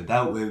that he should have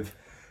dealt with.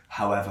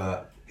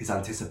 However, his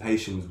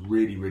anticipation was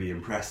really, really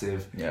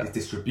impressive. Yeah. His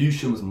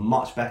distribution was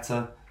much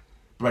better.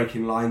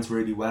 Breaking lines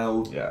really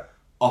well. Yeah.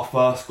 Our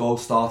first goal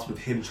started with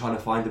him trying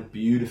to find a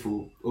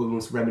beautiful,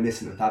 almost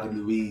reminiscent of David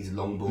Luiz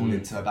long ball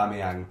into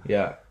Aubameyang.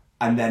 Yeah.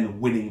 And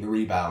then winning the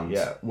rebound.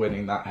 Yeah,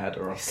 winning that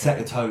header off. He set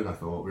the tone, I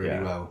thought,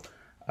 really well.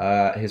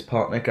 His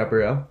partner,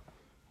 Gabriel.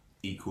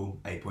 Equal,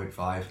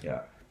 8.5.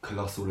 Yeah.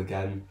 Colossal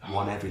again,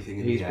 won everything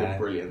in the air. He's been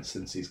brilliant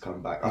since he's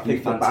come back. I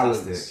think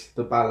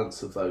the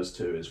balance of those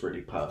two is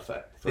really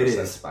perfect for a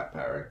centre-back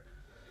pairing.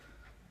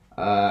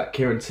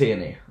 Kieran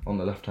Tierney on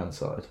the left-hand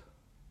side.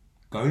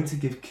 Going to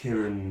give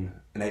Kieran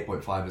an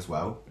 8.5 as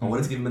well. I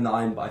wanted to give him a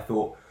 9, but I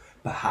thought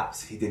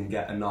perhaps he didn't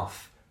get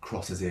enough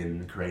crosses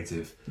in,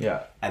 creative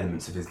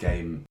elements of his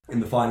game in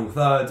the final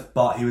third,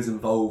 but he was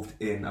involved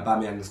in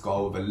Aubameyang's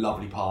goal with a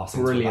lovely pass.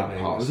 Brilliant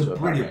pass. It was a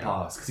brilliant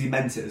pass because he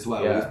meant it as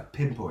well. Yeah. It was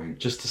pinpoint.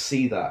 Just to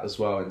see that as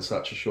well in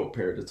such a short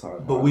period of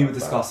time. But we were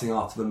discussing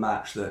after the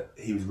match that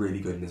he was really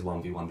good in his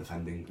 1v1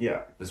 defending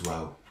as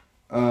well.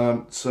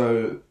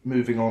 So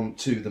moving on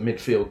to the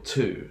midfield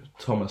 2,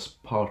 Thomas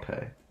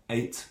Partey.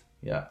 8.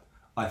 Yeah.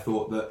 I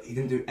thought that he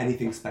didn't do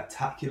anything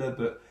spectacular,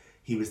 but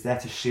He was there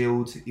to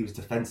shield. He was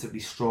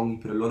defensively strong. He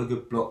put a lot of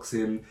good blocks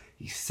in.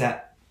 He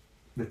set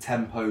the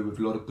tempo with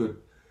a lot of good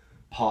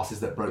passes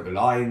that broke the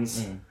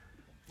lines.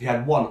 He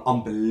had one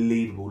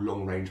unbelievable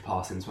long-range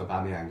pass into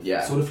Aubameyang.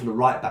 Yeah. Sort of from the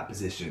right-back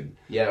position.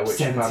 Yeah, which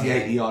 70,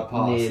 80-yard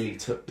pass. nearly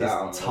took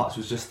down. His touch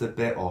was just a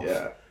bit off.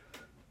 Yeah.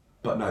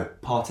 But no,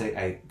 Partey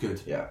 8,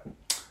 good. Yeah.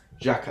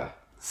 Xhaka.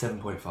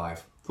 7.5.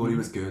 Thought he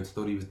was good.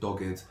 Thought he was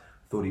dogged.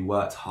 Thought he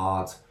worked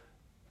hard.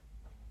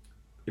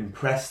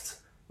 Impressed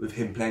with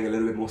him playing a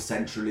little bit more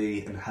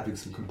centrally and having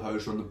some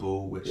composure on the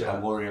ball, which I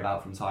worry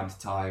about from time to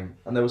time.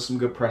 And there was some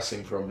good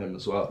pressing from him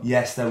as well.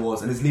 Yes, there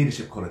was. And his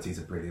leadership qualities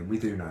are brilliant. We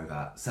do know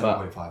that.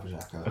 7.5 for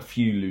Xhaka. A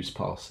few loose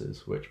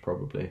passes, which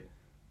probably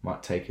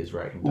might take his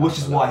rating down. Which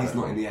is why he's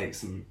not in the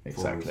 8s and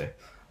Exactly.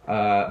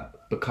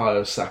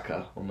 Bukayo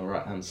Saka on the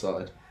right-hand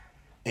side.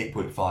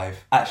 8.5.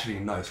 Actually,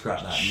 no,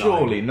 scrap that.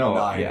 Surely 9. not,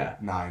 9. yeah.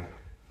 9.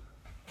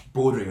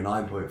 Bordering a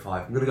 9.5.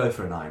 I'm going to go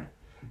for a 9.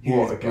 He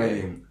was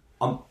brilliant.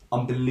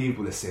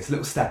 Unbelievable assist.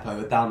 Little step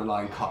over, down the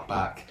line, cut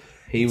back.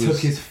 He took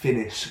his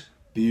finish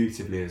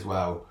beautifully as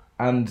well.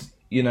 And,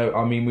 you know,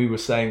 I mean, we were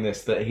saying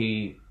this, that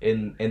he,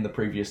 in the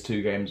previous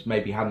 2 games,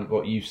 maybe hadn't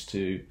got used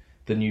to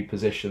the new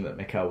position that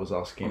Mikel was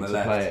asking him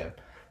to play in.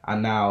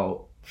 And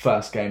now,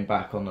 first game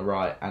back on the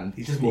right, and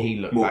he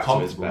looked back to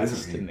his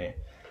best, didn't he?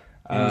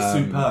 He was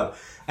superb.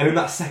 And in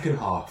that second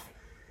half,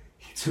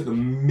 he took the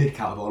mick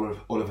out of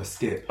Oliver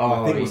Skipp.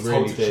 I think he was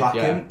told to track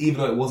him,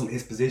 even though it wasn't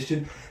his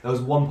position. There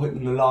was one point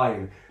in the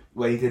line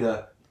where he did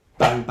a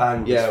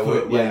bang with his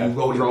foot, where he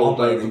rolled it one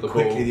way and then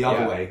quickly the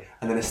other way,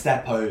 and then a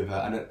step over,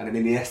 and an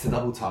Iniesta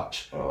double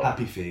touch,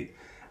 happy feet,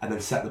 and then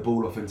set the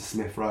ball off into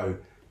Smith Rowe.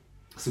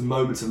 Some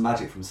moments of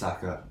magic from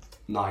Saka.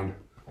 9.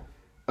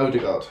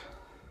 Odegaard.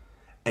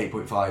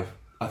 8.5.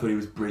 I thought he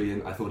was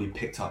brilliant. I thought he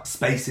picked up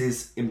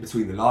spaces in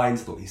between the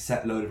lines. I thought he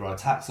set a load of our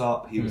attacks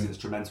up. He was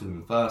instrumental in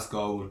the first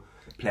goal,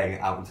 playing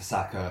it out into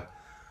Saka.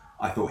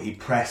 I thought he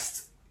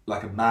pressed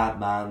like a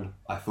madman.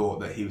 I thought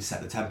that he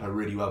set the tempo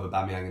really well with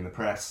Aubameyang in the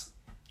press.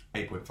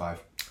 8.5.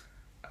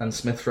 And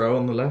Smith Rowe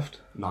on the left?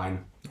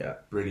 9. Yeah.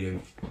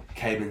 Brilliant.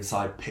 Came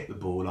inside, picked the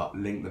ball up,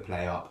 linked the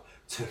play up,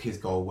 took his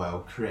goal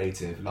well,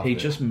 creative, loved He it.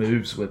 just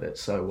moves with it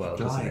so well,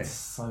 doesn't he?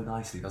 So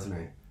nicely, doesn't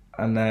he?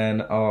 And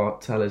then our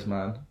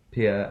talisman,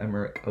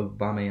 Pierre-Emerick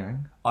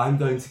Aubameyang. I'm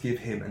going to give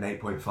him an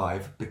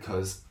 8.5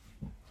 because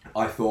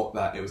I thought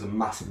that it was a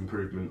massive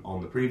improvement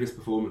on the previous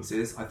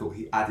performances. I thought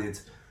he added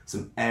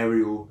some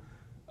aerial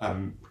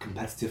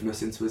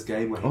competitiveness into his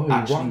game where he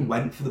actually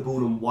went for the ball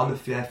and won a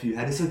fair few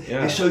headers. So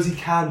it shows he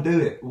can do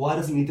it. Why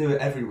doesn't he do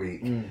it every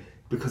week?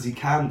 Because he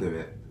can do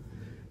it.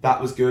 That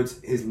was good.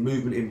 His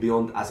movement in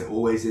beyond, as it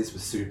always is,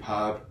 was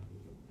superb.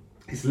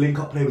 His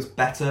link-up play was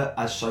better,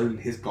 as shown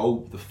his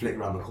goal, the flick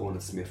around the corner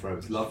to Smith Rowe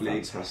was lovely.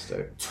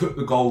 Fantastic. Took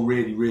the goal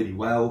really, really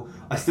well.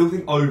 I still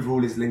think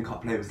overall his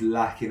link-up play was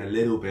lacking a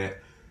little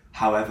bit.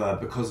 However,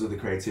 because of the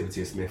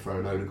creativity of Smith Rowe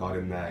and Odegaard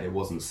in there, it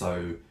wasn't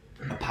so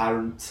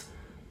apparent.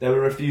 There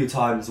were a few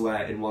times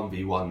where in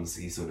 1v1s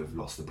he sort of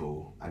lost the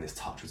ball and his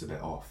touch was a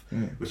bit off,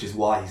 which is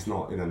why he's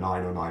not in a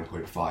 9 or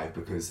 9.5,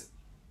 because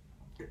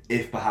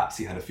if perhaps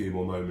he had a few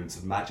more moments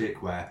of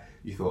magic where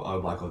you thought,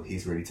 oh my god,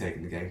 he's really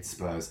taken the game to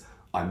Spurs,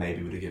 I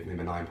maybe would have given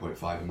him a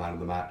 9.5 a man of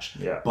the match.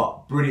 Yeah.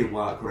 But brilliant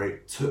work,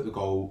 great, took the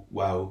goal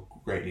well,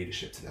 great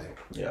leadership today.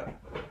 Yeah.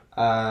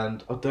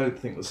 And I don't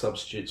think the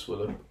substitutes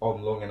were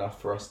on long enough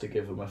for us to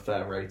give them a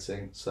fair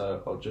rating,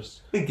 so I'll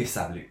just... Big give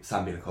Sambi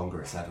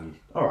Lokonga a 7.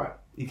 Alright.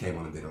 He came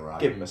on and did alright.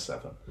 Give him a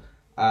 7.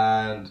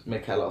 And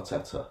Mikel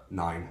Arteta.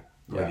 9.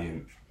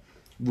 Brilliant. Yeah.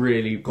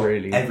 Really,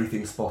 really...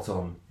 Everything spot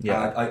on.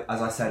 Yeah. And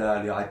as I said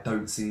earlier, I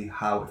don't see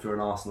how, if you're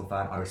an Arsenal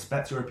fan, I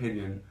respect your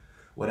opinion,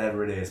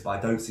 whatever it is, but I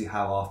don't see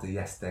how after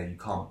yesterday you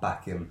can't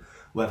back him,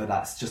 whether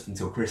that's just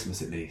until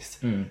Christmas at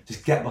least.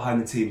 Just get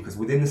behind the team, because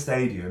within the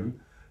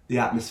stadium, the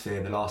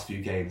atmosphere the last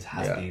few games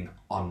has been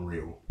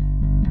unreal.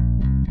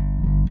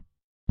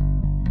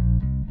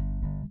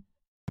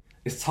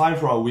 It's time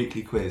for our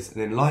weekly quiz,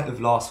 and in light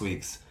of last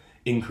week's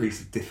increase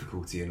of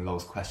difficulty in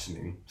Lowell's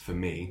questioning for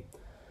me,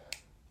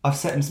 I've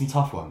set him some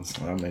tough ones.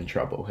 I'm in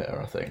trouble here,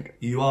 I think.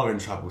 You are in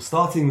trouble.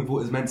 Starting with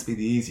what is meant to be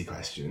the easy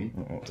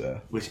question, Oh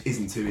dear. which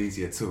isn't too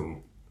easy at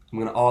all. I'm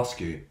going to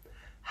ask you,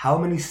 how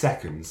many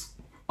seconds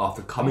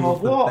after coming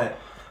off the bench...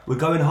 We're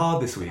going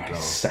hard this week,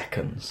 Lowell.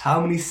 Seconds.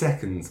 How many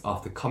seconds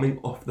after coming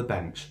off the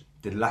bench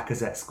did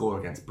Lacazette score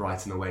against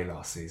Brighton away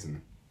last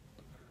season?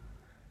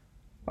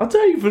 I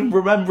don't even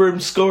remember him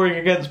scoring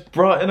against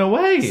Brighton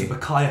away. So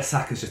Bukayo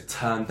Saka's just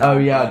turned down. Oh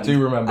yeah, I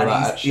do remember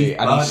that actually.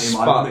 And he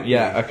spun.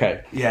 Yeah,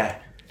 okay. Yeah.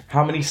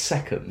 How many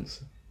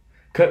seconds?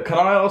 Can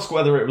I ask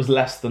whether it was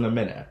less than a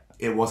minute?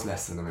 It was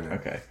less than a minute.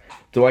 Okay.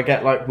 Do I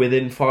get like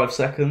within 5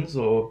 seconds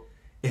or?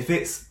 If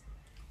it's...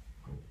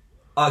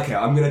 Okay,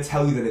 I'm going to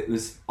tell you that it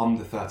was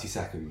under 30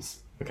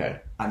 seconds. Okay.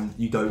 And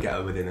you don't get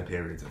it within a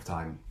period of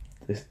time.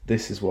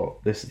 This is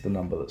the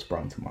number that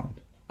sprung to mind.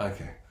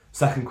 Okay.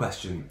 Second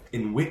question.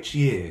 In which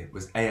year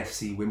was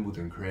AFC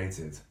Wimbledon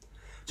created?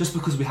 Just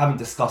because we haven't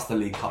discussed the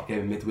League Cup game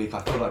in midweek, I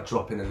thought I'd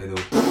drop in a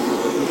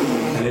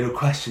little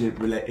question in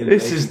relation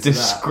This is to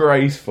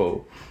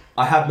disgraceful. That.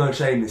 I have no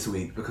shame this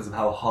week because of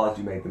how hard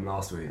you made them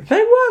last week. They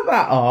weren't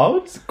that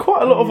hard.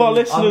 Quite a lot of our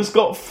listeners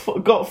got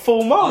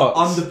full marks.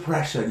 Under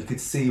pressure, you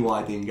could see why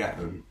I didn't get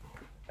them.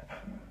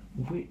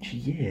 Which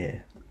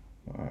year?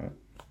 Alright.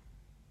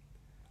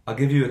 I'll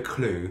give you a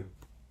clue. Do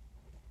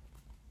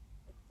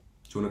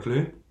you want a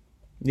clue?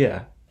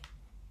 Yeah.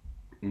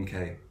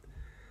 Okay.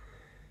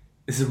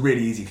 This is a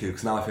really easy clue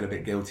because now I feel a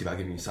bit guilty about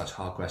giving you such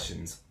hard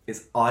questions.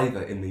 It's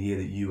either in the year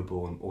that you were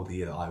born or the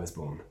year that I was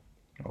born.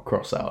 I'll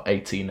cross out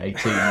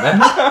 1818 then.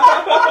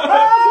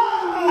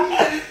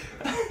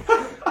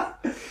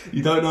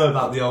 You don't know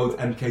about the old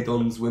MK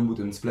Dons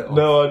Wimbledon split off?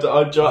 No,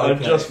 I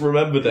just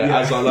remembered it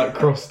as I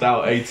crossed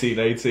out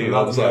 1818.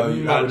 I was that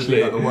would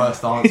be the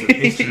worst answer in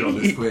history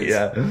on this quiz.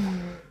 Yeah.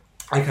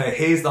 Okay,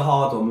 here's the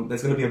hard one.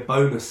 There's going to be a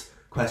bonus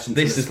question.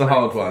 This is the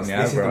hard one,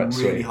 yeah? This is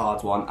a really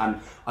hard one, and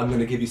I'm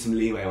going to give you some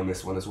leeway on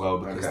this one as well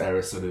because there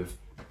are sort of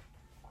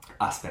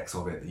aspects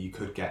of it that you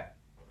could get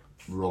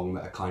wrong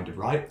that are kind of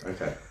right.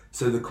 Okay.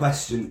 So the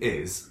question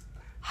is,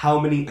 how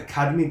many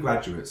Academy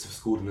graduates have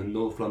scored in the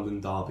North London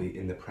derby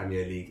in the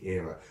Premier League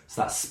era?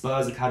 So that's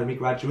Spurs Academy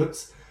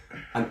graduates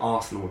and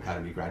Arsenal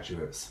Academy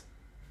graduates.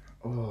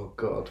 Oh,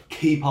 God.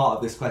 Key part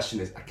of this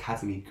question is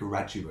Academy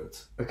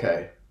graduate.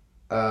 Okay.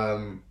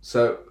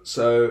 So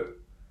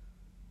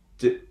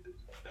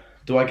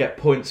do I get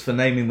points for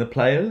naming the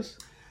players?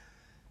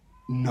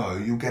 No,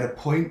 you'll get a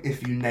point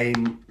if you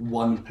name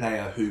one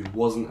player who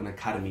wasn't an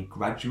Academy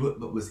graduate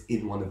but was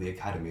in one of the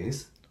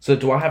academies. So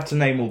do I have to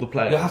name all the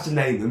players? You don't have to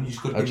name them, you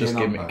just got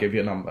to give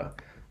you a number.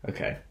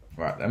 Okay,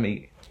 right, give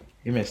me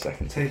a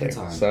second. Take your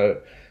time.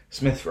 So,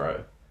 Smith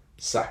Rowe,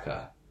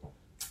 Saka,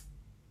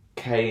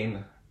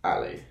 Kane,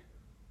 Ali,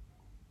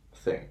 I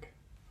think.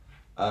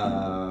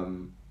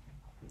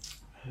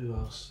 Who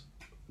else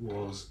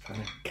was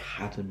an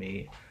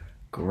Academy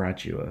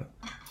graduate?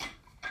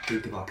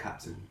 Think of our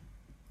captain.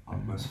 Our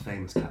most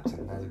famous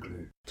captain, there's a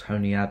clue.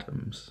 Tony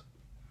Adams.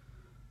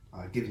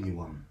 I've given you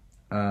one.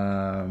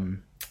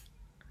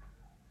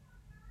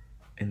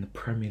 In the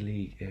Premier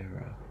League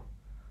era.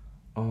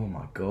 Oh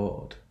my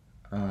God.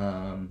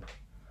 Right,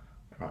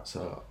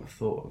 so I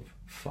thought of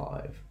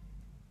 5.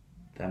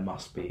 There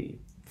must be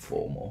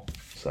 4 more.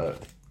 So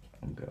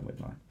I'm going with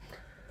 9.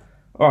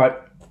 Alright,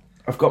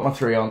 I've got my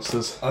 3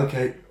 answers.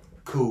 Okay,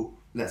 cool.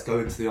 Let's go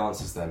into the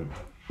answers then.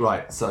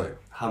 Right, so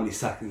how many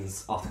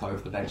seconds after coming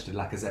off the bench did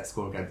Lacazette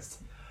score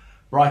against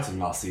Brighton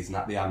last season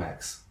at the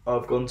Amex?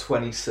 I've gone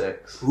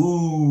 26.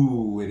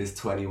 Ooh, it is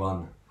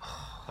 21.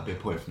 That'd be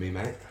a point for me,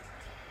 mate.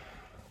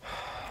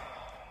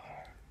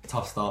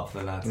 Tough start for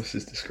the lads. This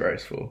is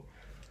disgraceful.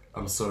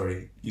 I'm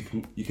sorry. You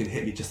can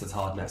hit me just as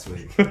hard next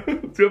week.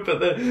 But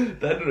then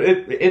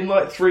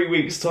in 3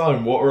 weeks'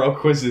 time, what are our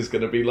quizzes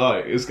going to be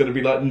like? It's going to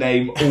be like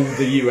name all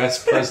the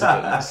US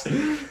presidents.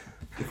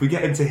 If we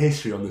get into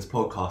history on this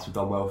podcast, we've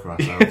done well for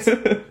ourselves.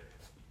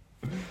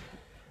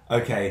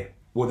 Okay,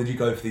 what did you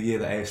go for the year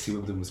that AFC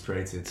Wimbledon was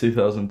created?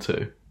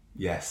 2002.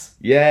 Yes.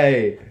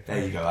 Yay!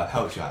 There you go. I've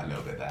helped you out a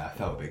little bit there. I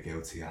felt a bit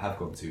guilty. I have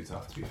gone too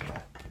tough, to be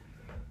fair.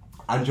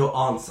 And your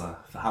answer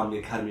for how many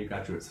Academy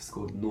graduates have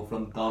scored in the North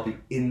London derby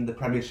in the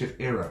Premiership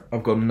era?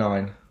 I've got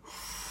 9.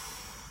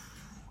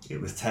 It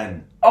was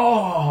 10.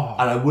 Oh!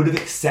 And I would have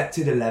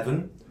accepted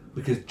 11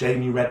 because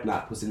Jamie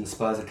Redknapp was in the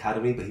Spurs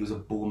Academy, but he was a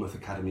Bournemouth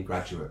Academy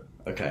graduate.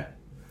 Okay.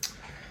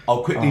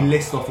 I'll quickly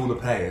list off all the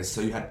players.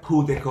 So you had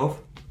Paul Dickov,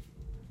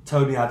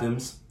 Tony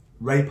Adams,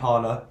 Ray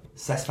Parlour,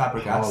 Cesc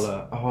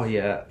Fabregas. Oh,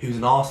 yeah. Who's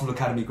an Arsenal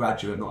Academy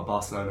graduate, not a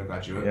Barcelona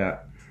graduate. Yeah.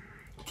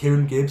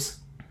 Kieran Gibbs,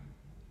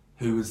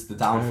 who was the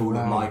downfall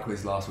of my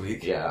quiz last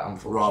week. Yeah,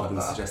 unfortunately. Rather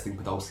than suggesting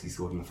Podolski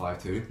scored in the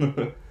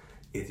 5-2.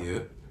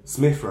 Idiot.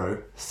 Smith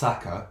Rowe,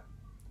 Saka,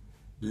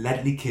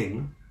 Ledley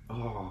King,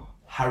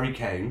 Harry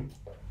Kane,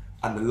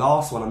 and the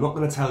last one, I'm not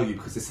going to tell you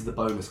because this is the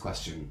bonus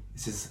question.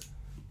 This is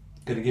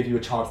going to give you a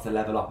chance to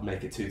level up and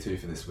make it 2-2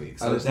 for this week.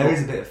 So there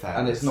is a bit of fairness.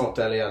 And it's not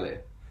Dele Alli.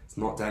 It's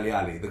not Dele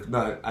Alli.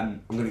 No,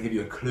 and I'm going to give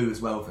you a clue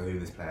as well for who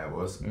this player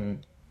was.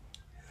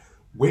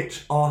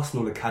 Which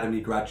Arsenal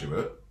Academy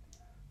graduate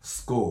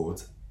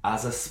scored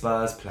as a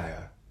Spurs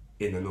player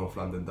in the North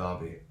London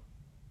derby?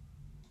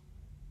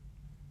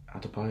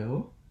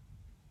 Adebayor?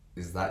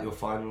 Is that your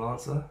final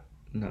answer?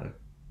 No.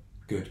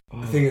 Good.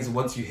 The thing is,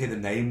 once you hear the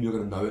name, you're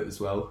going to know it as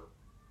well.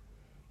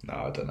 No,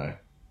 I don't know.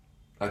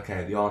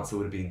 Okay, the answer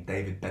would have been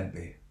David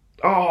Bentley.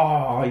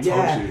 Oh,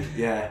 yeah. Told you,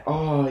 yeah.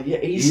 Oh, yeah.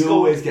 He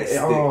always gets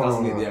stick,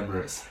 doesn't he, at the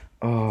Emirates?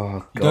 Oh,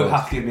 God. You don't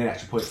have to give me an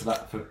extra point for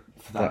that.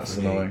 That's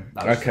annoying.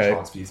 That was just a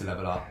chance for you to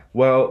level up.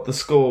 Well, the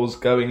scores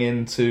going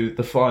into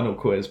the final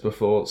quiz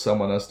before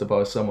someone has to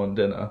buy someone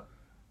dinner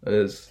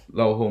is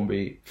Lowell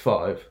Hornby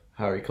 5,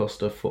 Harry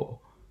Costa 4.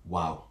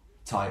 Wow.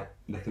 Tight.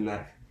 Neck and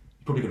neck.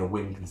 You're probably going to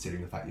win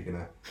considering the fact you're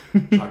going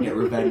to try and get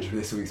revenge for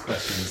this week's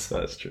questions.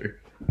 That's true.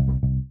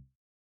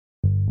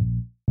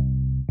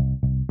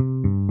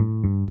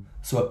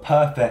 So a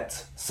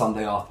perfect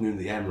Sunday afternoon at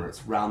the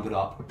Emirates rounded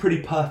up a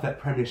pretty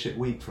perfect Premiership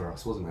week for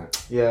us, wasn't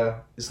it? Yeah.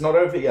 It's not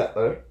over yet,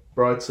 though.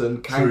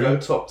 Brighton can go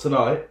top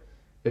tonight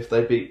if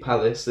they beat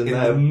Palace in In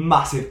their the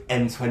massive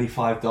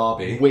M25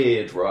 derby.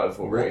 weird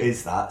rivalry. What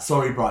is that?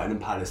 Sorry, Brighton and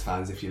Palace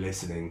fans, if you're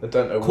listening. I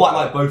don't know Quite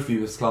why. like both of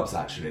you as clubs,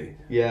 actually.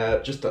 Yeah,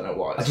 just don't know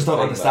why. I just don't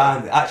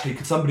understand it. Actually,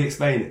 could somebody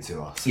explain it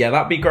to us? Yeah,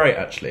 that'd be great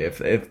actually.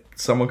 If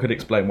someone could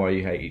explain why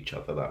you hate each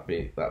other, that'd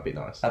be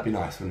nice. That'd be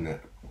nice, wouldn't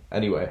it?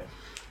 Anyway.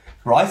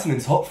 Brighton in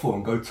top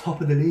form, go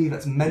top of the league.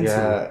 That's mental.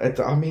 Yeah, it's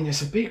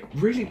a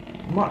really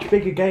much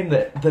bigger game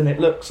than it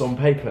looks on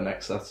paper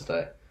next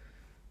Saturday.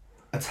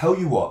 I tell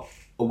you what,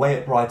 away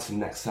at Brighton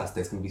next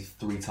Saturday is going to be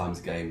 3 times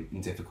a game in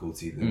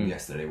difficulty than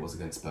yesterday was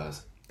against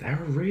Spurs. They're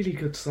a really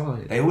good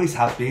side. They always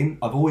have been.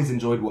 I've always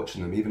enjoyed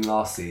watching them, even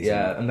last season.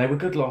 Yeah, and they were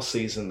good last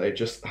season. They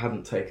just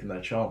hadn't taken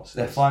their chances.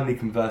 They're finally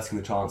converting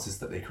the chances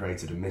that they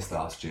created and missed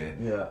last year.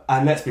 Yeah.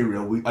 And let's be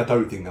real, I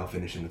don't think they'll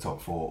finish in the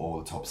top 4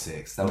 or the top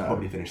 6. They'll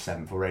probably finish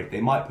 7th or 8th.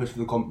 They might push for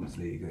the Conference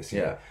League this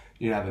year.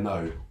 You never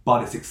know.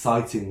 But it's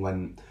exciting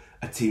when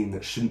a team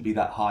that shouldn't be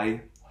that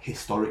high,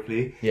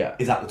 historically,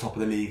 is at the top of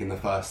the league in the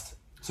first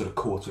sort of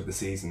quarter of the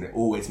season. It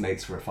always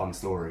makes for a fun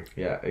story.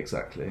 Yeah,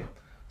 exactly.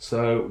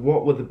 So,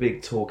 what were the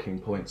big talking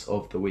points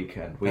of the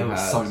weekend? There were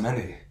so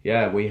many.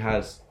 Yeah, we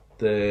had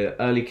the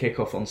early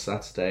kickoff on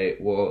Saturday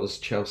was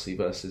Chelsea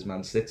versus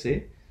Man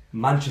City.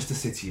 Manchester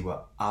City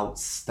were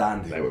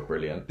outstanding. They were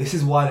brilliant. This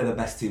is why they're the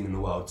best team in the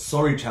world.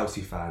 Sorry,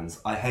 Chelsea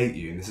fans, I hate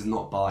you, and this is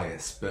not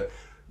biased, but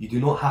you do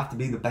not have to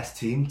be the best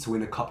team to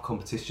win a cup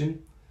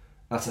competition.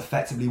 That's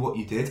effectively what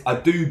you did. I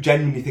do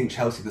genuinely think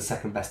Chelsea are the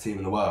second best team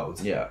in the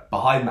world. Yeah.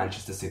 Behind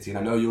Manchester City. And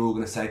I know you're all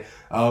going to say,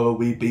 oh, well,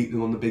 we beat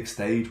them on the big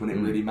stage when it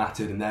really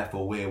mattered and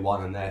therefore we're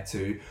 1 and they're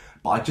 2.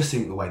 But I just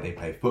think the way they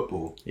play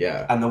football.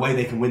 Yeah. And the way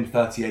they can win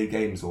 38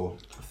 games or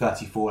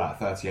 34 out of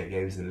 38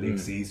 games in the league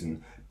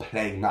season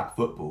playing that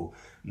football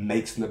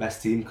makes them the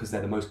best team because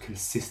they're the most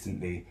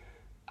consistently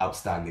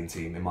outstanding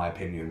team, in my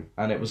opinion.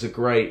 And it was a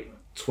great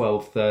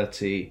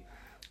 12-30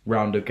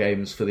 round of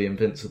games for the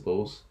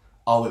Invincibles.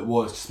 Oh, it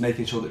was. Just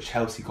making sure that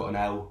Chelsea got an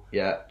L.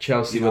 Yeah,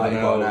 Chelsea United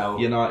with an L,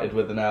 United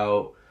with an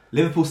L.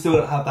 Liverpool still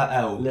don't have that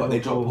L, but they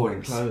dropped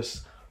points.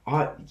 Close.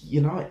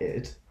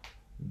 United,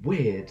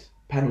 weird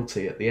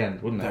penalty at the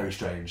end, wasn't it? Very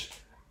strange.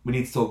 We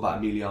need to talk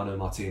about Emiliano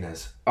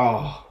Martinez.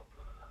 Oh.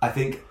 I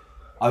think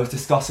I was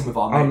discussing with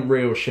our mate...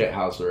 Unreal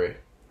shithousery.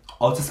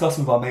 I was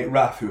discussing with our mate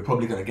Raf, who we're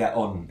probably going to get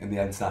on in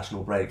the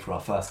international break for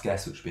our first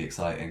guest, which will be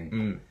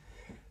exciting,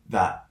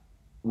 that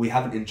we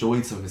haven't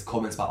enjoyed some of his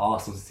comments about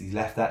Arsenal since he's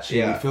left, actually.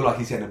 Yeah. We feel like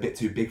he's getting a bit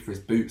too big for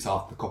his boots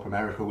after the Copa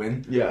America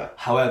win. Yeah.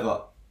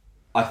 However,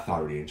 I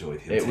thoroughly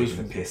enjoyed him taking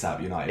the piss out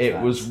of United It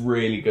fans. was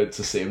really good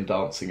to see him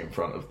dancing in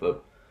front of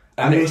them.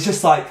 And it's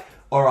just like,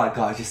 all right,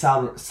 guys, you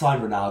signed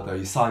Ronaldo,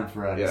 you signed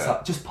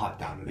Varane, just pipe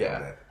down a little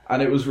bit.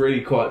 And it was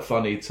really quite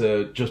funny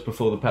to, just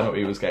before the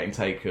penalty was getting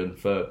taken,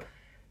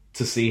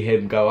 to see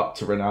him go up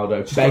to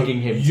Ronaldo, just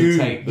begging him to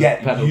take the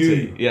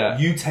penalty.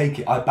 You take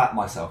it. I back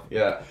myself.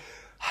 Yeah.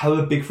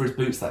 However big for his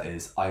boots that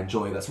is, I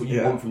enjoy. That's what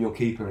you want from your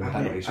keeper in a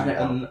penalty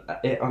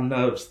shootout. It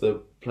unnerves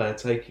the player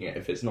taking it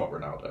if it's not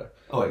Ronaldo.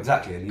 Oh,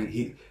 exactly. And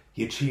he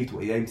achieved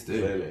what he aimed to do.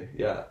 Clearly,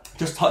 yeah.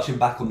 Just touching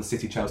back on the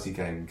City-Chelsea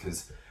game,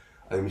 because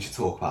I think we should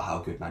talk about how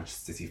good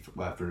Manchester City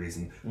were for a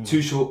reason.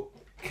 Tuchel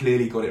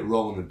clearly got it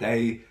wrong on the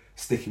day,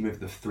 sticking with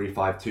the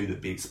 3-5-2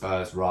 that beat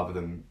Spurs rather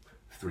than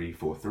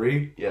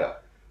 3-4-3. Yeah.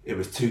 It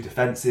was too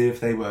defensive.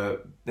 They were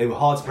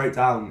hard to break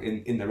down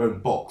in their own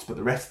box, but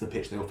the rest of the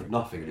pitch they offered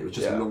nothing. And it was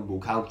just a long ball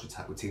counter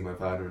attack with Timo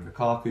Werner and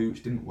Lukaku,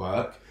 which didn't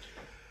work.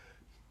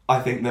 I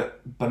think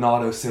that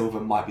Bernardo Silva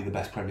might be the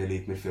best Premier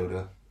League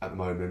midfielder at the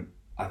moment.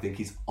 I think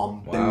he's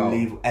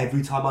unbelievable. Wow.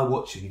 Every time I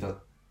watch him, he does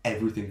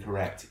everything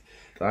correct.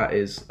 That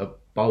is a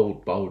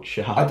bold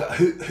shout.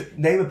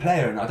 Name a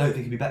player, and I don't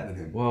think he'd be better than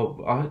him.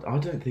 Well, I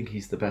don't think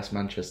he's the best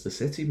Manchester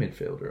City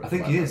midfielder. I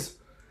think he is.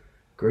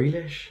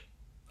 Grealish,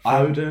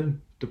 Foden,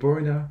 De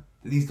Bruyne.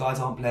 These guys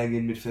aren't playing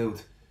in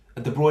midfield.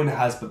 De Bruyne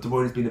has, but De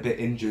Bruyne's been a bit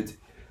injured.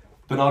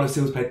 Bernardo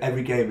Silva's played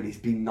every game and he's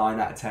been 9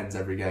 out of 10s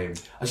every game.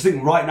 I just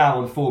think right now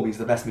on form he's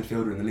the best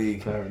midfielder in the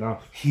league. Fair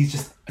enough.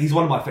 He's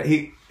one of my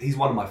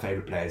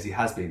favourite players. He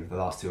has been for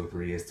the last 2 or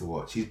 3 years to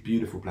watch. He's a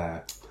beautiful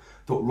player.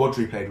 Thought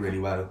Rodri played really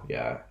well.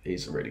 Yeah,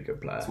 he's a really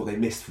good player. That's what they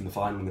missed from the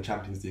final in the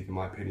Champions League, in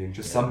my opinion.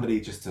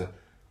 Somebody just to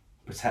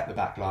protect the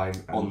back line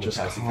on the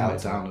Chelsea counter.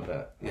 Just calm it down a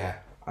bit. Yeah.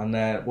 And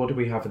then, what did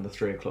we have in the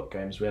 3 o'clock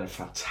games? We had a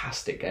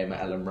fantastic game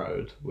at Ellen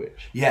Road,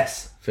 which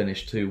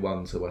finished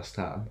 2-1 to West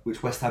Ham.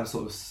 Which West Ham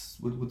sort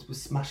of would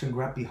smash and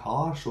grab be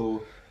harsh, or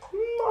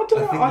I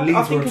don't know. I think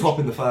Leeds were on top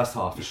in the first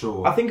half for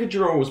sure. I think a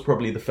draw was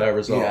probably the fair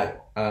result.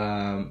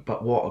 Yeah.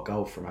 But what a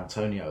goal from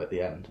Antonio at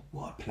the end!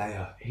 What a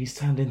player! He's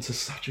turned into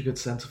such a good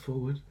centre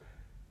forward.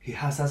 He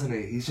has, hasn't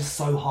he? He's just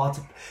so hard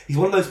to. He's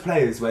one of those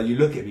players where you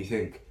look at him, you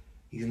think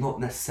he's not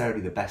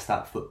necessarily the best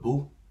at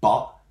football,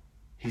 but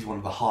he's one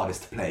of the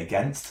hardest to play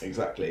against.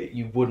 Exactly.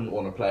 You wouldn't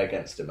want to play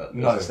against him at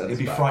No, it'd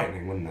be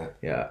frightening, wouldn't it?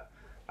 Yeah.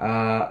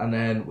 And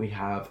then we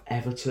have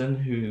Everton,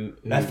 who...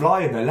 They're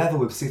flying. They're level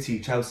with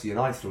City, Chelsea,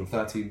 United on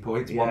 13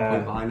 points, 1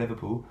 point behind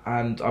Liverpool.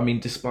 And, I mean,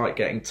 despite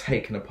getting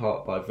taken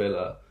apart by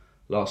Villa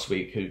last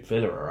week,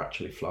 Villa are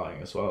actually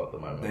flying as well at the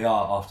moment. They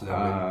are, after their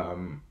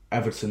win.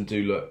 Everton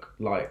do look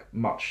like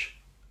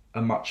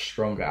a much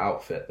stronger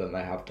outfit than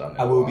they have done.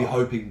 I will be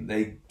hoping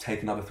they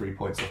take another 3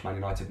 points off Man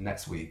United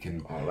next week,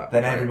 and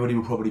then everybody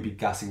will probably be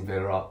gassing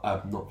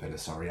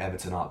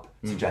Everton up,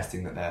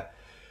 suggesting that they're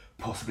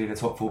possibly in the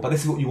top 4. But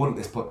this is what you want at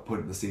this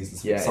point of the season,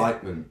 some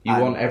excitement. You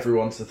want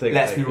everyone to think.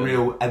 Let's be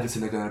real,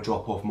 Everton are going to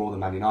drop off more than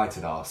Man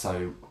United are,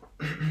 so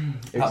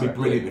that'd be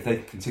brilliant if they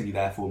can continue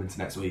their form into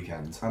next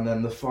weekend. And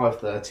then the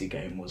 5:30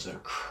 game was a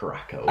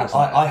cracker.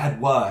 I had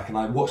work and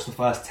I watched the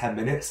first 10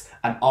 minutes,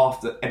 and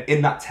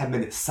in that 10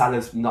 minutes,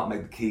 Salah's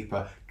nutmegged the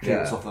keeper,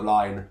 clears it off the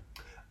line,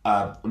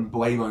 and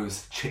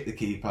Buemo's chipped the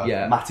keeper,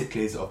 Matic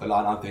clears it off the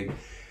line. I think,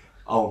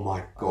 oh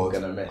my God,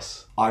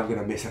 I'm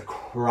gonna miss a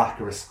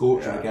cracker, a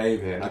scorcher of a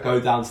game here. And I go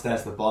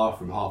downstairs to the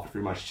bathroom halfway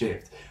through my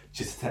shift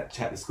just to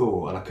check the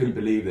score, and I couldn't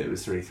believe that it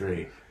was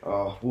 3-3.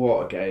 Oh,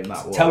 what a game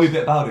that was. Tell me a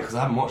bit about it, because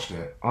I haven't watched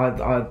it.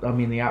 I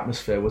mean, the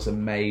atmosphere was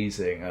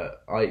amazing.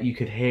 You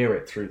could hear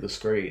it through the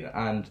screen.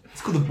 And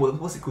it's called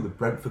what's it called? The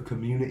Brentford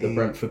Community? The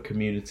Brentford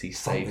Community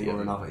Stadium. Something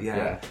or another,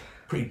 yeah.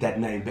 Pretty dead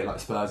name, a bit like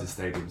Spurs'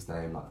 stadium's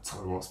name, like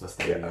Tottenham Hotspur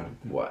Stadium.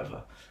 Yeah,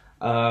 whatever.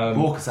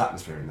 Raucous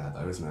atmosphere in there,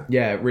 though, isn't it?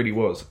 Yeah, it really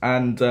was.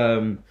 And,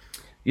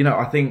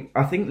 I think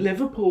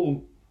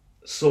Liverpool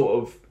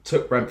sort of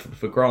took Brentford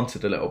for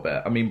granted a little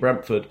bit. I mean,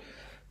 Brentford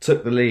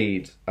took the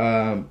lead,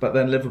 but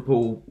then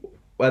Liverpool,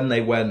 when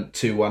they went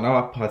 2-1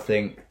 up, I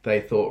think they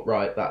thought,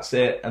 right, that's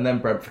it. And then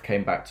Brentford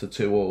came back to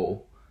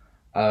 2-2.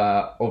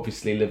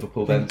 Obviously,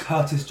 Liverpool then...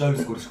 Curtis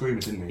Jones scored a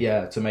screamer, didn't he?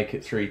 Yeah, to make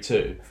it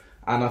 3-2.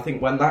 And I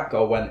think when that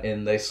goal went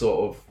in, they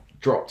sort of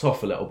dropped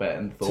off a little bit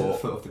and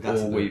thought,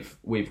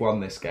 we've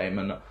won this game.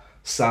 And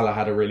Salah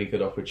had a really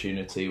good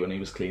opportunity when he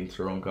was clean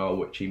through on goal,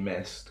 which he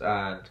missed,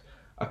 and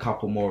a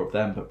couple more of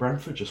them, but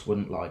Brentford just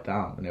wouldn't lie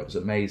down, and it was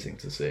amazing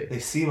to see. They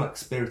seem like a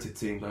spirited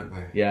team, don't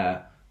they?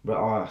 Yeah, but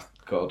oh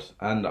God,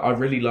 and I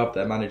really love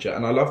their manager,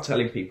 and I love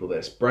telling people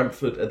this.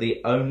 Brentford are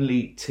the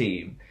only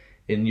team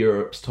in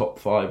Europe's top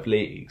 5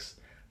 leagues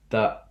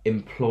that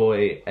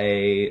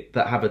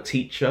that have a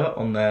teacher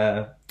on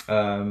their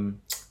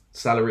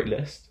salary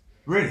list.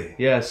 Really?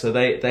 Yeah, so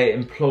they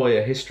employ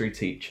a history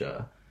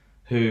teacher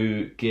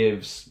who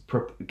gives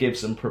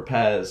and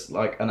prepares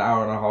like an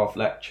hour and a half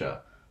lecture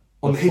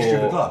on the history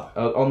of the club?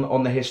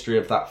 On the history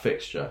of that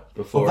fixture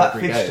before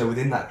every game. Fixture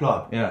within that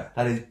club? Yeah.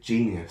 That is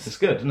genius. It's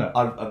good, isn't it?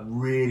 I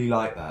really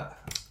like that.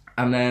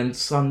 And then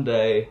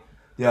Sunday...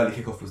 The early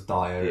kickoff was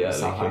dire. The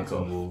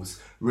Southampton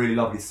Wolves. Really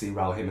lovely to see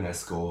Raul Jimenez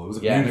score. It was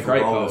a and beautiful a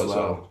great goal as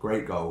well.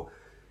 Great goal.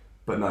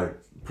 But no,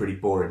 pretty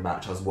boring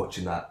match. I was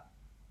watching that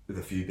with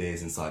a few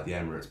beers inside the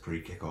Emirates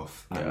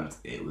pre-kickoff, and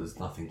it was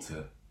nothing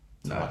to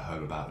write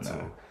home about at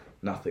all.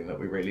 Nothing that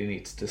we really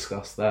need to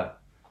discuss there.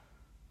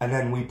 And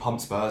then we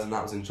pumped Spurs, and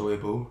that was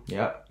enjoyable.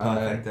 Yeah.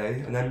 Perfect day.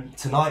 And then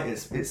tonight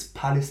it's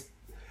Palace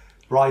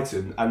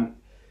Brighton, and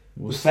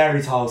the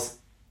fairy tale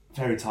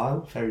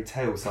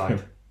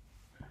side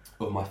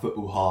of my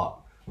football heart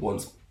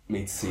wants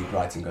me to see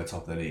Brighton go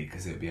top of the league,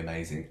 because it would be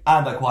amazing.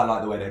 And I quite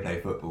like the way they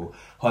play football.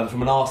 However,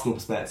 from an Arsenal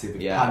perspective,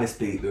 if Palace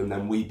beat them,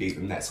 then we beat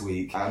them next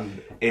week.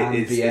 And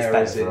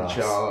Vieira's in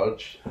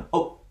charge.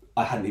 Oh,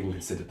 I hadn't even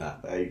considered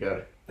that. There you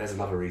go. There's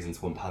another reason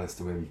to want Palace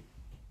to win.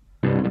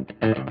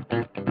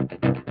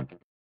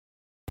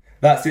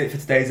 That's it for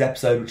today's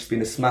episode, which has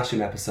been a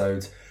smashing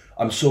episode.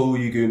 I'm sure all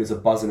you Gooners are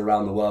buzzing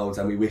around the world,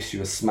 and we wish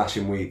you a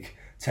smashing week.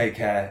 Take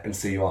care and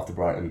see you after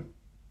Brighton.